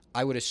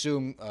 I would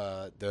assume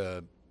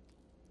the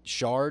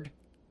Shard,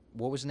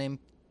 what was his name?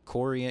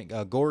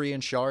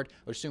 Gorian Shard. I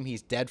would assume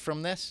he's dead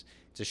from this.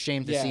 It's a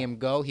shame to see him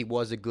go. He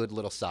was a good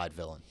little side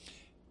villain.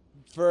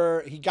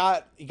 He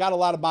got a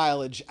lot of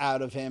mileage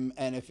out of him,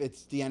 and if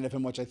it's the end of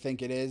him, which I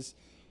think it is,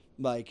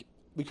 like,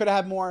 we could have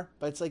had more,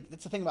 but it's like,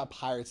 that's the thing about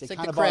pirates. They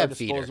kind of are a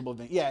disposable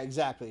thing. Yeah,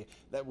 exactly.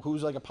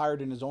 Who's like a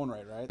pirate in his own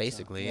right, right?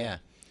 Basically, so,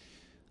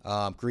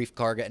 yeah. Grief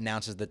Karga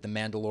announces that the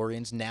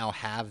Mandalorians now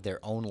have their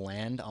own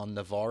land on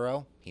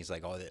Nevarro. He's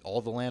like,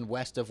 all the land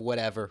west of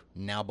whatever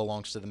now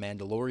belongs to the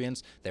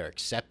Mandalorians. They're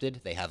accepted.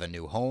 They have a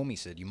new home. He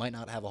said, you might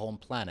not have a home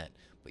planet,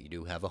 but you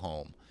do have a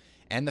home.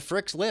 And the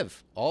Friks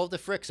live. All of the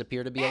Friks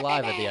appear to be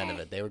alive at the end of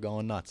it. They were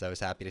going nuts. I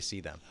was happy to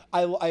see them.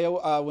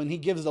 When he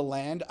gives the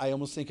land, I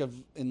almost think of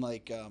in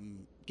like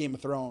Game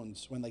of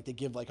Thrones when like they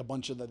give like a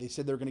bunch of they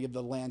said they were going to give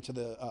the land to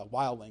the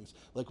wildlings.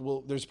 Like,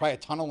 there's probably a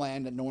ton of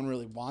land that no one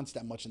really wants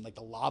that much in like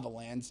the lava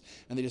lands,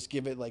 and they just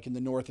give it like in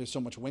the north. There's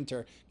so much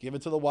winter. Give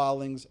it to the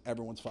wildlings.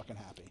 Everyone's fucking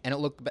happy. And it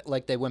looked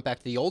like they went back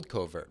to the old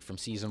Covert from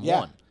season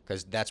 1.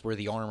 Because that's where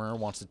the armorer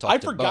wants to talk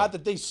to Bo. I forgot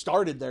that they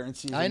started there in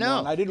season 1.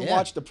 I didn't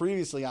watch the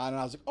previously on,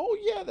 and I was like, oh,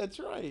 yeah, that's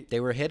right. They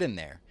were hidden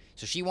there.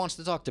 So she wants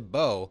to talk to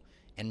Bo,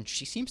 and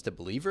she seems to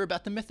believe her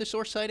about the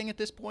Mythosaur sighting at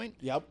this point.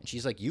 Yep. And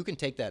she's like, you can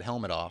take that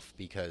helmet off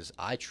because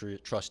I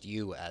trust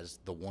you as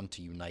the one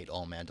to unite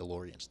all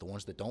Mandalorians. The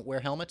ones that don't wear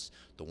helmets,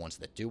 the ones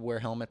that do wear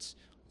helmets,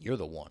 You're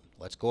the one.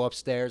 Let's go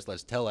upstairs.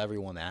 Let's tell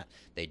everyone that.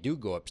 They do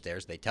go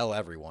upstairs. They tell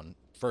everyone.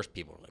 First,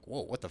 people are like,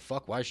 whoa, what the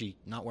fuck? Why is she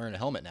not wearing a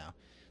helmet now?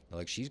 They're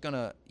like, she's going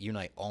to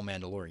unite all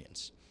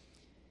Mandalorians.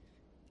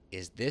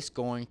 Is this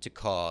going to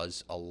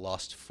cause a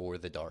lust for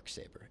the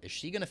Darksaber? Is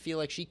she going to feel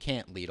like she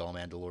can't lead all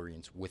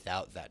Mandalorians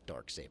without that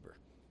Darksaber?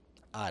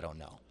 I don't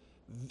know.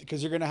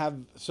 Because you're going to have...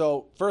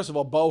 So, first of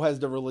all, Bo has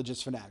the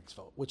religious fanatics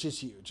vote, which is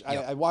huge.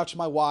 Yep. I watched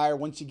my wire.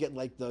 Once you get,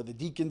 like, the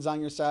deacons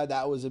on your side,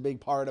 that was a big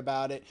part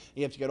about it.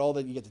 You have to get all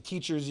the... You get the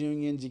teachers'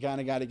 unions. You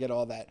kind of got to get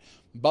all that.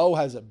 Bo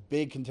has a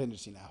big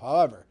contingency now.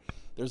 However...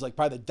 There's like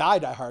probably the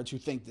diehards who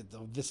think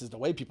that this is the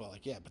way people are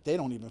like, yeah, but they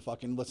don't even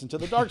fucking listen to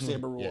the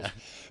Darksaber rules. Yeah.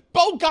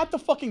 Bo got the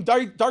fucking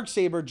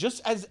Darksaber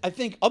just as I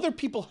think other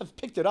people have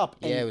picked it up.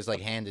 Yeah, it was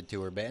like handed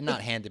to her, but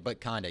not handed,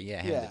 but kind of,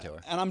 handed to her.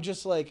 And I'm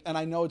just like, and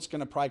I know it's going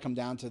to probably come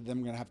down to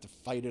them going to have to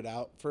fight it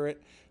out for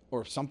it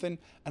or something.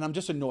 And I'm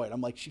just annoyed.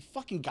 I'm like, she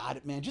fucking got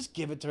it, man. Just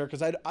give it to her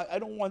because I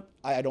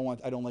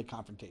don't like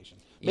confrontation.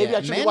 Maybe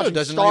I should Mando be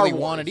doesn't Star really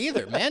Wars. want it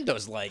either.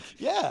 Mando's like,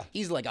 yeah,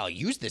 he's like, I'll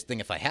use this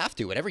thing if I have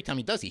to. And every time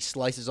he does, he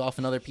slices off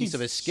another piece of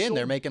his skin. so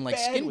They're making like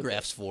bad skin with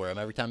grafts for him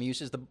every time he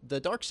uses the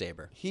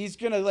Darksaber. He's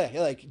gonna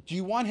like. Do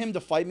you want him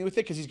to fight me with it?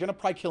 Because he's gonna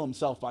probably kill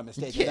himself by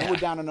mistake. And then we're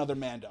down another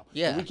Mando.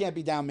 Yeah, and we can't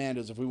be down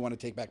Mandos if we want to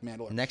take back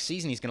Mandalorian. Next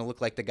season, he's gonna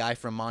look like the guy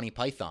from Monty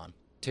Python.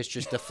 Tis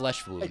just a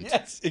flesh wound.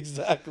 Yes,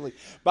 exactly.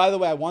 By the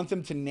way, I want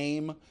them to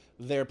name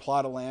their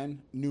plot of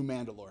land New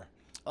Mandalore.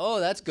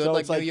 Oh, that's good. So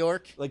like it's New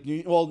York?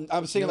 I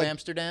was saying New like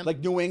Amsterdam? like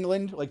New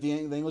England, like the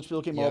English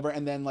people came Yep. over,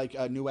 and then like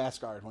New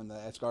Asgard when the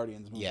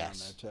Asgardians moved down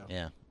there too.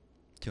 Yeah.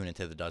 Tune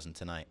into the dozen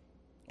tonight.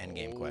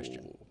 Endgame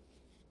question.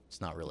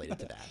 It's not related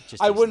to that.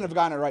 Just I wouldn't have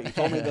gotten it right. You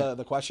told me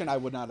the question, I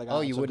would not have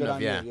gotten it. You So wouldn't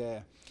good have, on you. Yeah.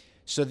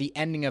 So the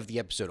ending of the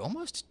episode,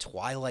 almost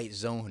Twilight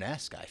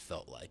Zone-esque, I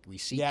felt like. We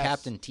see Yes.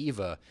 Captain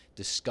Teva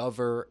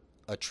discover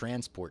a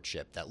transport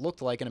ship that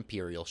looked like an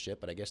Imperial ship,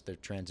 but I guess they're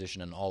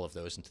transitioning all of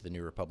those into the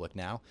New Republic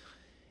now.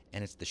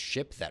 And it's the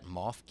ship that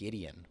Moff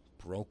Gideon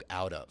broke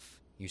out of.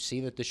 You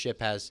see that the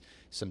ship has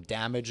some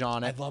damage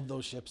on it. I love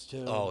those ships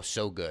too. Oh,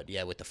 so good.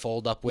 Yeah, with the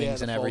fold-up wings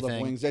the and fold-up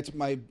everything. Wings. That's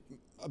my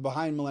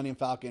behind Millennium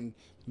Falcon,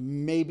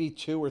 maybe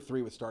 2 or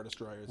 3 with Star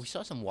Destroyers. We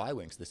saw some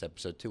Y-wings this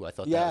episode, too. I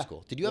thought that was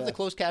cool. Did you have the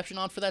closed caption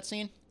on for that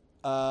scene?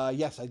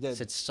 Yes, I did. It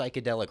said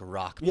psychedelic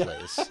rock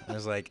plays. I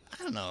was like,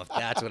 I don't know if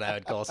that's what I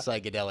would call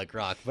psychedelic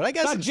rock, but I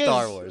guess Not it's jizz.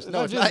 Star Wars. It's No,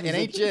 not it's not. jizz. It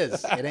ain't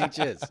jizz. It ain't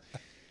jizz.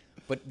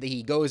 But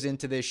he goes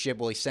into this ship.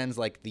 Well, he sends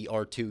like the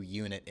R2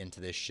 unit into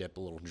this ship, a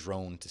little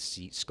drone to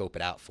scope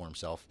it out for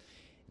himself.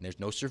 And there's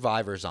no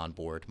survivors on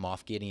board.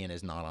 Moff Gideon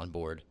is not on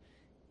board.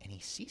 And he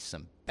sees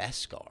some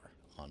Beskar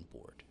on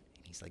board.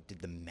 And he's like,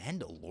 did the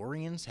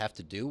Mandalorians have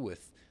to do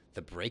with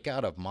the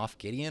breakout of Moff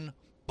Gideon?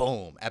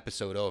 Boom,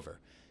 episode over.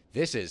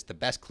 This is the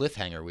best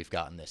cliffhanger we've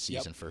gotten this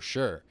season for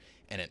sure.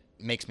 And it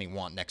makes me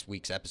want next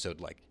week's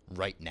episode like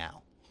right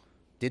now.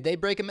 Did they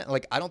break him out?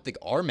 Like, I don't think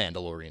our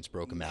Mandalorians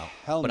broke him out.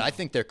 Hell but no. I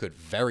think there could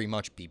very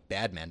much be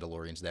bad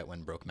Mandalorians that went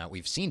and broke him out.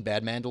 We've seen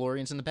bad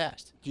Mandalorians in the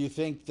past. Do you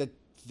think that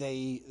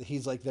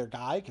he's like their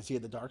guy because he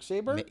had the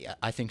Darksaber?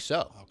 I think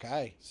so.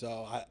 Okay,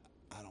 so I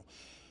don't.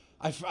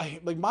 I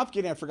like Moff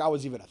Gideon. I forgot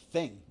was even a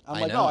thing. I'm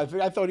like, know.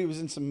 I thought he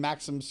was in some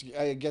Maxim's.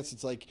 I guess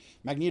it's like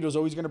Magneto's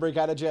always going to break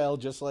out of jail,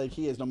 just like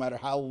he is, no matter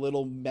how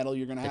little metal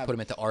you're going to They have. put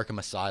him into Arkham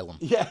Asylum.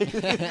 Yeah,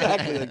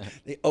 exactly.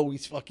 Like, they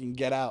always fucking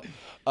get out.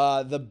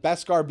 The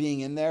Beskar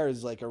being in there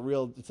is like a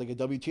real. It's like a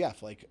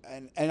WTF. Like,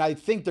 and I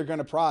think they're going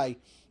to probably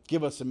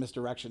give us some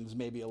misdirections,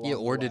 maybe along. Yeah,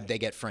 or the did way. they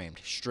get framed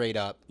straight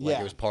up? Like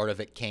Yeah. it was part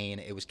of it. Kane.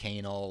 It was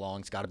Kane all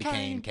along. It's got to be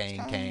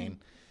Kane.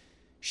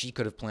 She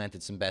could have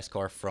planted some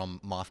Beskar from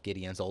Moff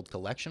Gideon's old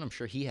collection. I'm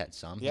sure he had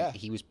some. Yeah.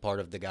 He was part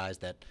of the guys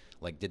that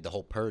like did the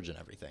whole purge and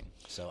everything.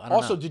 So I don't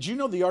Also, know. did you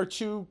know the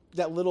R2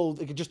 that little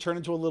it could just turn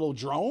into a little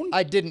drone?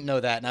 I didn't know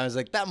that, and I was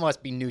like, that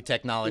must be new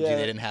technology Yeah.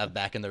 they didn't have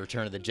back in the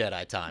Return of the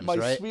Jedi times, My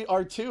right? sweet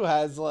R2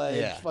 has like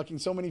Yeah. fucking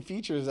so many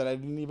features that I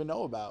didn't even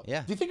know about.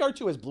 Yeah. Do you think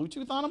R2 has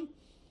Bluetooth on him?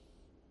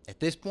 At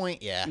this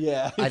point, yeah.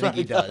 Yeah, he I think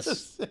he probably does.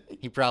 does.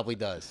 He probably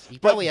does. He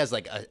probably has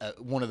like a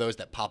one of those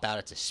that pop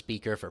out as a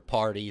speaker for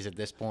parties at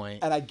this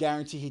point. And I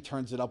guarantee he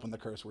turns it up when the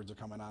curse words are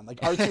coming on. Like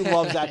R2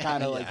 loves that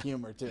kind of like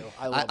humor too.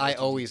 I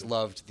always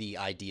loved the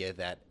idea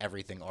that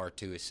everything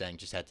R2 is saying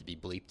just had to be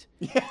bleeped.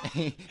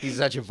 He's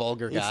such a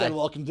vulgar He guy. said,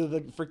 "Welcome to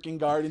the freaking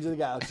Guardians of the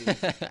Galaxy."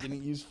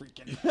 Didn't use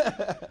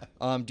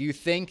freaking. Do you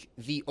think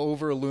the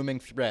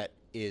over-looming threat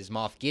is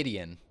Moff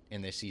Gideon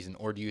in this season,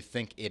 or do you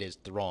think it is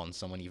Thrawn,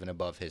 someone even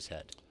above his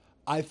head?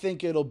 I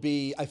think it'll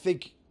be. I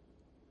think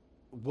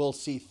we'll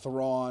see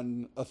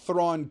Thrawn. A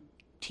Thrawn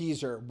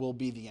teaser will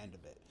be the end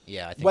of it.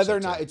 Yeah, I think Whether so, or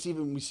not too. it's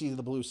even we see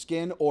the blue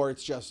skin or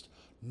it's just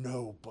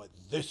no, but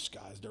this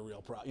guy's the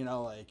real pro. You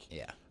know, like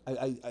Yeah.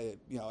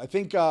 I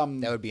think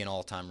That would be an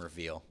all-time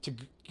reveal.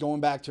 Going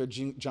back to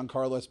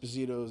Giancarlo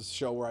Esposito's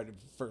show where I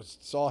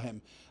first saw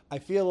him, I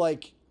feel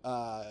like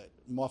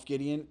Moff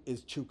Gideon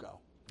is Tuco.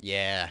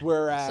 Yeah.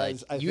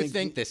 Whereas It's like, I you think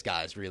think this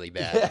guy's really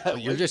bad. Yeah,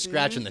 but you're like, just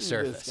scratching the this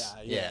surface.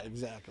 guy. Yeah.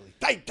 Exactly.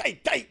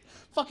 Tight.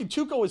 Fucking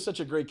Tuco is such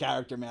a great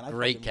character, man. I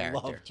Great fucking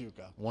character. love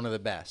Tuco. One of the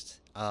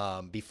best.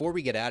 Before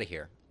we get out of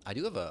here, I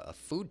do have a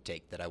food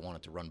take that I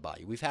wanted to run by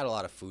you. We've had a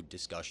lot of food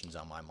discussions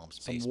on my mom's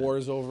basement. Some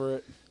wars over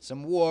it.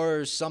 Some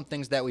wars, some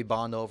things that we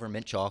bond over,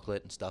 mint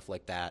chocolate and stuff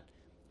like that.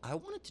 I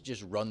wanted to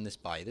just run this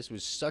by you. This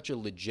was such a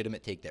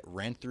legitimate take that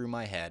ran through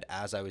my head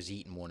as I was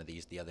eating one of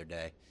these the other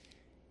day.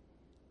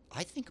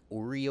 I think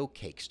Oreo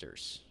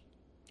Cakesters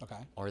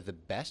are the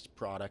best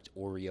product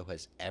Oreo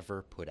has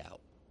ever put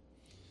out.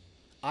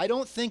 I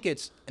don't think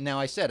it's... Now,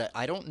 I said,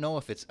 I don't know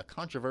if it's a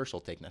controversial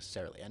take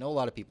necessarily. I know a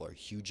lot of people are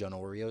huge on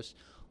Oreos.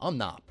 I'm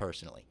not,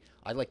 personally.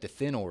 I like the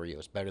thin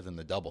Oreos better than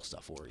the double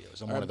stuff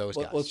Oreos. I'm one of those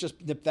guys. Let's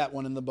just nip that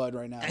one in the bud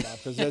right now,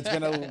 because it's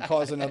going to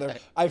cause another...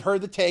 I've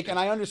heard the take, and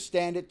I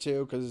understand it,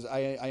 too, because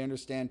I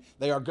understand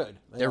they are good.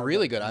 They're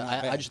really good.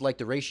 I just like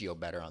the ratio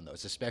better on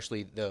those,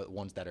 especially the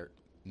ones that are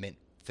mint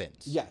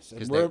thins. Yes,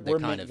 because we're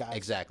kind mint of guys.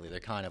 Exactly. They're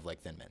kind of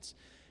like Thin Mints.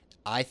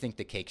 I think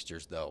the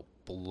Cakesters, though,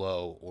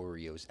 blow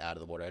Oreos out of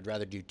the water. I'd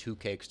rather do 2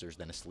 Cakesters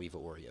than a sleeve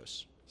of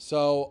Oreos.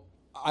 So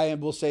I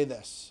will say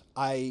this.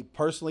 I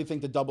personally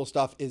think the double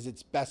stuff is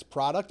its best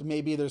product.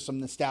 Maybe there's some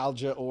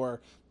nostalgia, or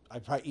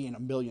I've probably eaten a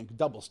million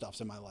double stuffs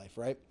in my life,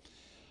 right?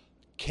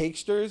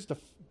 Cakesters,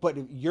 but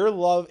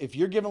if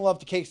you're giving love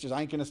to Cakesters,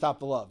 I ain't going to stop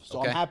the love.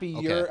 So I'm happy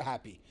you're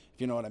happy.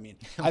 You know what I mean?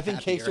 I think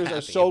Cakesters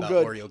are so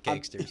good. Oreo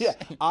Cakesters.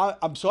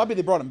 I'm so happy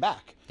they brought them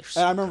back.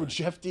 And I remember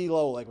Jeff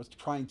D-Lo was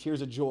crying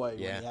tears of joy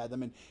when he had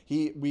them. And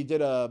we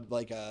did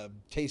a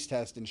taste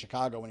test in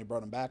Chicago when he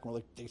brought them back, and we're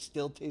like, they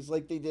still taste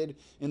like they did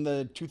in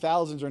the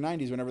 2000s or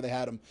 90s whenever they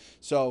had them.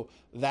 So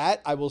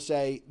that, I will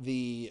say,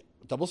 the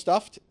double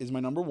stuffed is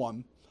my number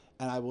one,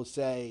 and I will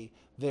say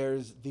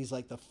there's these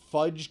the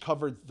fudge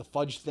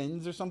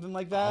thins or something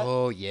like that.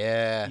 Oh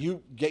yeah.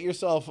 You get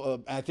yourself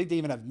I think they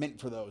even have mint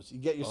for those. You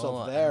get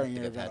yourself there and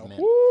you're going,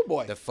 whoo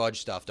boy. The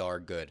fudge stuffed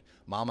are good.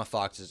 Mama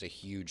Fox is a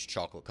huge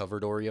chocolate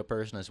covered Oreo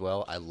person as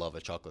well. I love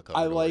a chocolate covered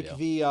Oreo. I like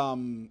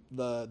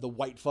the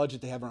white fudge that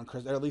they have around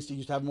Christmas. Or at least they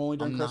used to have them only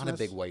during Christmas. I'm not a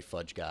big white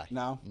fudge guy.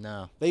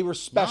 No. They were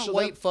special. Not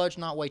white fudge,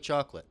 not white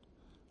chocolate.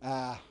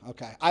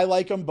 Okay. I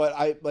like them, but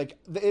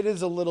it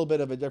is a little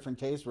bit of a different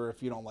taste where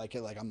if you don't like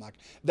it, I'm not.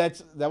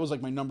 That was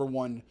my number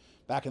one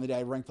back in the day.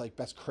 I ranked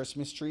best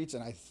Christmas treats,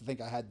 and I think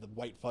I had the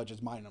white fudge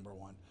as my number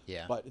one.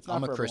 Yeah. But it's not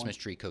I'm for a Christmas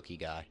everyone. tree cookie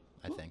guy,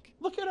 I think.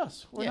 Look at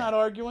us. We're not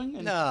arguing.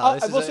 And no,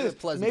 this is a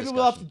pleasant maybe discussion.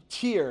 We'll have to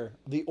tier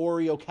the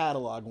Oreo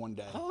catalog one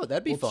day. Oh,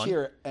 that'd be fun.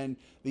 Tier it, and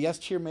the S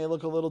tier may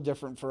look a little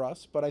different for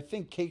us, but I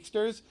think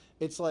Cakesters,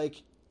 it's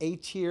like A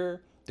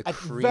tier. The at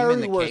cream very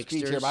in the worst B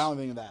Cakesters, tier, but I don't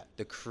think of that.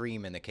 The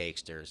cream in the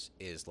Cakesters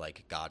is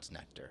like God's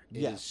nectar. It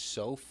is Yes.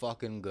 so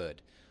fucking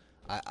good.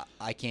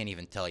 I can't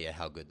even tell you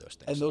how good those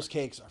things are. And those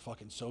cakes are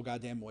fucking so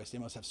goddamn moist. They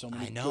must have so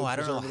many. I know. I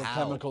don't know preservative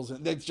how. chemicals.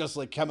 It's just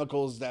like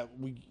chemicals that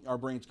our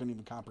brains couldn't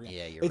even comprehend.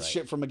 Yeah, you're It's right.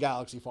 shit from a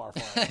galaxy far,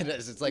 far. It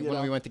is. It's like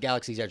when we went to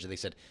Galaxy's Edge, they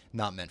said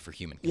not meant for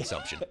human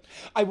consumption.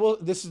 I will.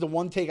 This is the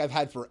one take I've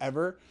had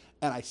forever,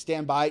 and I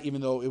stand by,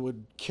 even though it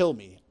would kill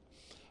me.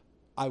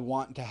 I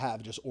want to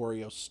have just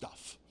Oreo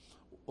stuff,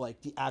 like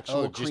the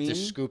actual cream.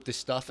 Just to scoop the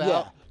stuff out.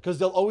 Yeah, because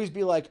they'll always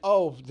be like,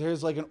 "Oh,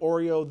 there's an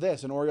Oreo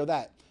this, an Oreo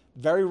that."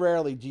 Very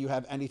rarely do you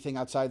have anything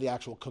outside the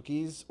actual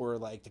cookies or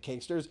the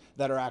Cakesters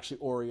that are actually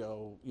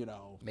Oreo,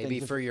 Maybe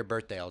for your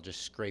birthday, I'll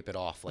just scrape it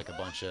off like a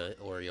bunch of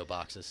Oreo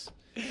boxes.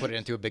 Put it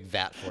into a big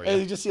vat for you.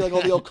 And you just see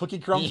all the old cookie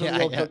crumbs from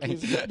the old Yeah.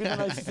 cookies. It'd be the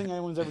nicest thing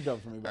anyone's ever done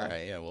for me. All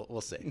right, yeah,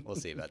 we'll see. We'll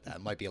see about that.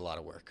 It might be a lot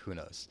of work. Who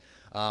knows?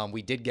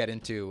 We did get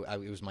into,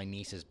 it was my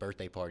niece's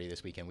birthday party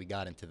this weekend. We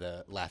got into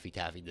the Laffy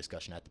Taffy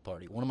discussion at the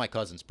party. One of my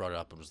cousins brought it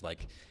up and was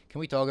like, can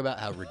we talk about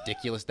how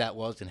ridiculous that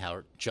was and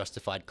how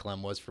justified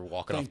Clem was for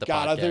walking off the God,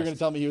 podcast? I thought you were going to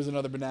tell me he was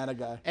another banana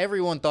guy.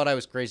 Everyone thought I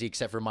was crazy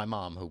except for my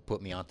mom, who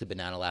put me onto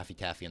banana Laffy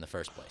Taffy in the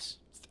first place.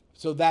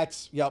 So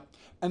yep.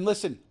 And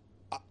listen,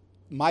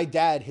 my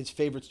dad, his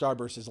favorite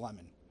Starburst is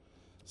lemon.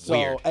 So,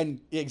 Weird.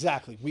 And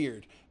exactly,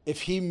 weird.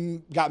 If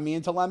he got me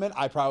into lemon,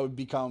 I probably would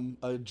become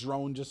a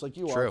drone just like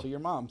you are to your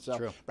mom. So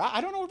True.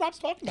 I don't know what Rob's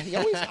talking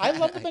about. I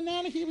love the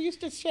banana. We used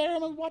to share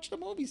them and watch the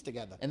movies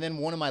together. And then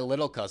one of my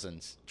little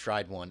cousins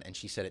tried one, and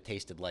she said it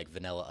tasted like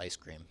vanilla ice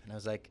cream. And I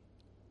was like,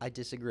 I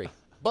disagree.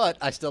 But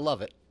I still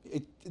love it.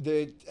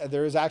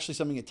 There is actually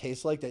something it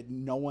tastes like that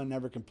no one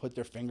ever can put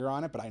their finger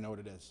on it, but I know what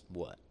it is.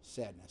 What?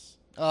 Sadness.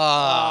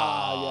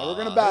 Yeah, we're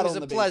gonna battle.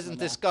 It was a pleasant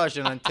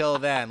discussion until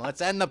then.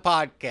 Let's end the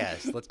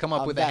podcast. Let's come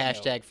up with a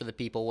hashtag for the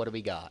people. What do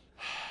we got?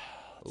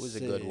 What was a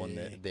good one?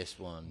 This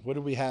one. What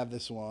do we have?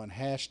 This one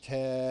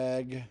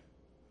hashtag.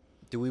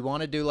 Do we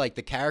want to do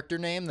the character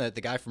name? The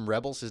guy from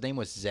Rebels. His name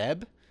was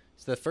Zeb.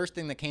 So the first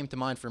thing that came to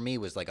mind for me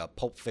was a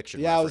Pulp Fiction.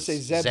 Yeah, reference. I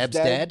would say Zeb's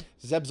dead.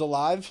 Zeb's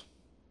alive.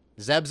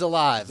 Zeb's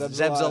alive.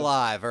 Zeb's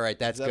alive. All right,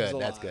 that's Zeb's good.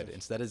 alive. That's good.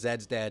 Instead of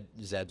Zed's dead,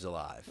 Zeb's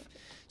alive.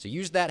 So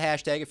use that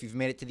hashtag if you've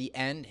made it to the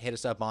end. Hit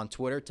us up on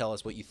Twitter. Tell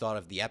us what you thought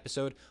of the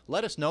episode.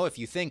 Let us know if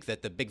you think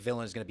that the big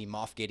villain is going to be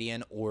Moff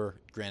Gideon or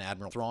Grand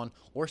Admiral Thrawn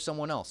or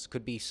someone else.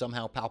 Could be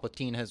somehow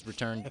Palpatine has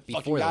returned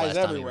before the last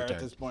time he returned. At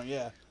this point,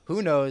 yeah.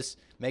 Who knows?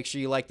 Make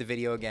sure you like the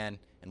video again,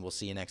 and we'll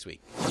see you next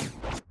week.